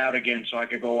head out again so I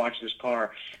could go watch this card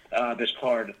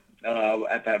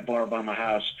at that bar by my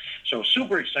house. So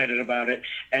super excited about it.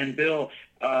 And Bill,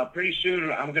 pretty soon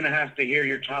I'm going to have to hear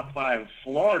your top 5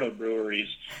 Florida breweries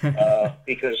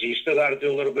because you still got to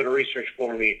do a little bit of research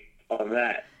for me on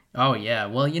that. Oh, yeah.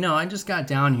 Well, I just got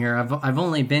down here. I've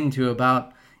only been to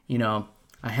about,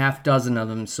 a half dozen of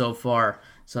them so far.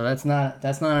 So that's not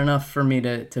enough for me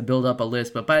to build up a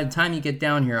list. But by the time you get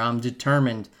down here, I'm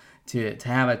determined to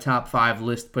have a top 5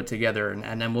 list put together.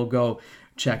 And then we'll go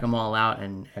check them all out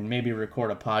and maybe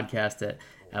record a podcast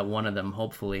at one of them,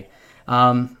 hopefully.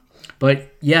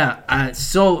 But yeah,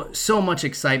 so much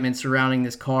excitement surrounding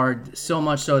this card. So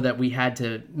much so that we had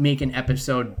to make an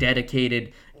episode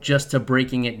dedicated just to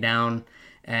breaking it down.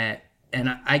 And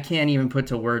I can't even put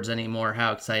to words anymore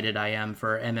how excited I am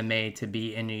for MMA to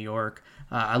be in New York.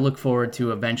 I look forward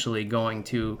to eventually going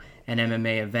to an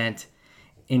MMA event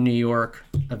in New York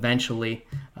eventually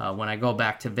when I go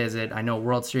back to visit. I know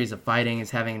World Series of Fighting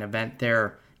is having an event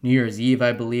there New Year's Eve,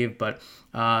 I believe, but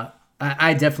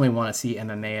I definitely want to see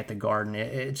MMA at the Garden.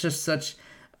 It's just such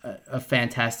a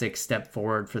fantastic step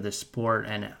forward for the sport,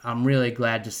 and I'm really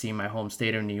glad to see my home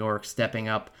state of New York stepping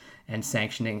up and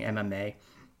sanctioning MMA.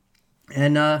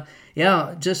 And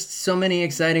yeah, just so many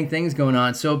exciting things going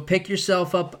on. So pick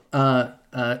yourself up a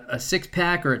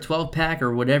 6-pack or a 12-pack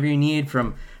or whatever you need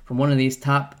from one of these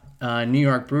top New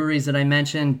York breweries that I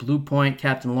mentioned: Blue Point,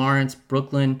 Captain Lawrence,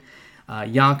 Brooklyn,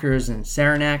 Yonkers, and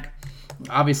Saranac.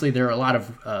 Obviously, there are a lot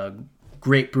of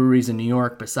great breweries in New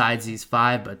York besides these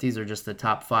 5, but these are just the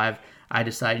top 5 I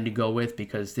decided to go with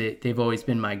because they've always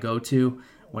been my go-to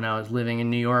when I was living in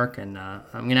New York, and I'm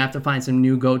going to have to find some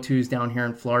new go-tos down here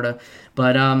in Florida.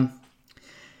 But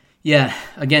yeah,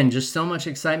 again, just so much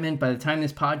excitement. By the time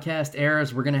this podcast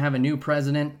airs, we're going to have a new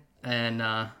president and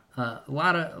a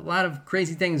lot of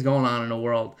crazy things going on in the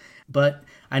world. But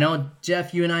I know,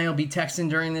 Jeff, you and I will be texting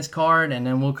during this card, and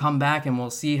then we'll come back and we'll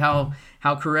see how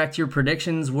correct your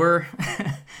predictions were.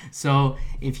 So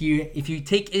if you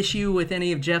take issue with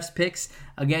any of Jeff's picks,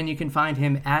 again, you can find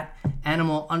him at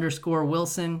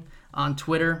 @animal_Wilson on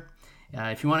Twitter.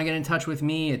 If you want to get in touch with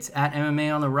me, it's at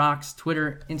MMA on the Rocks,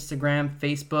 Twitter, Instagram,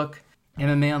 Facebook,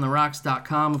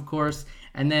 MMAonTheRocks.com, of course.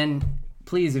 And then,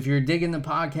 please, if you're digging the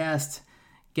podcast,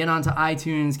 get onto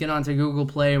iTunes, get onto Google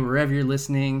Play, wherever you're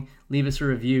listening. Leave us a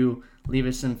review. Leave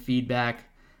us some feedback.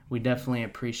 We definitely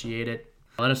appreciate it.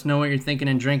 Let us know what you're thinking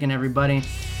and drinking, everybody.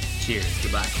 Cheers.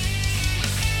 Goodbye.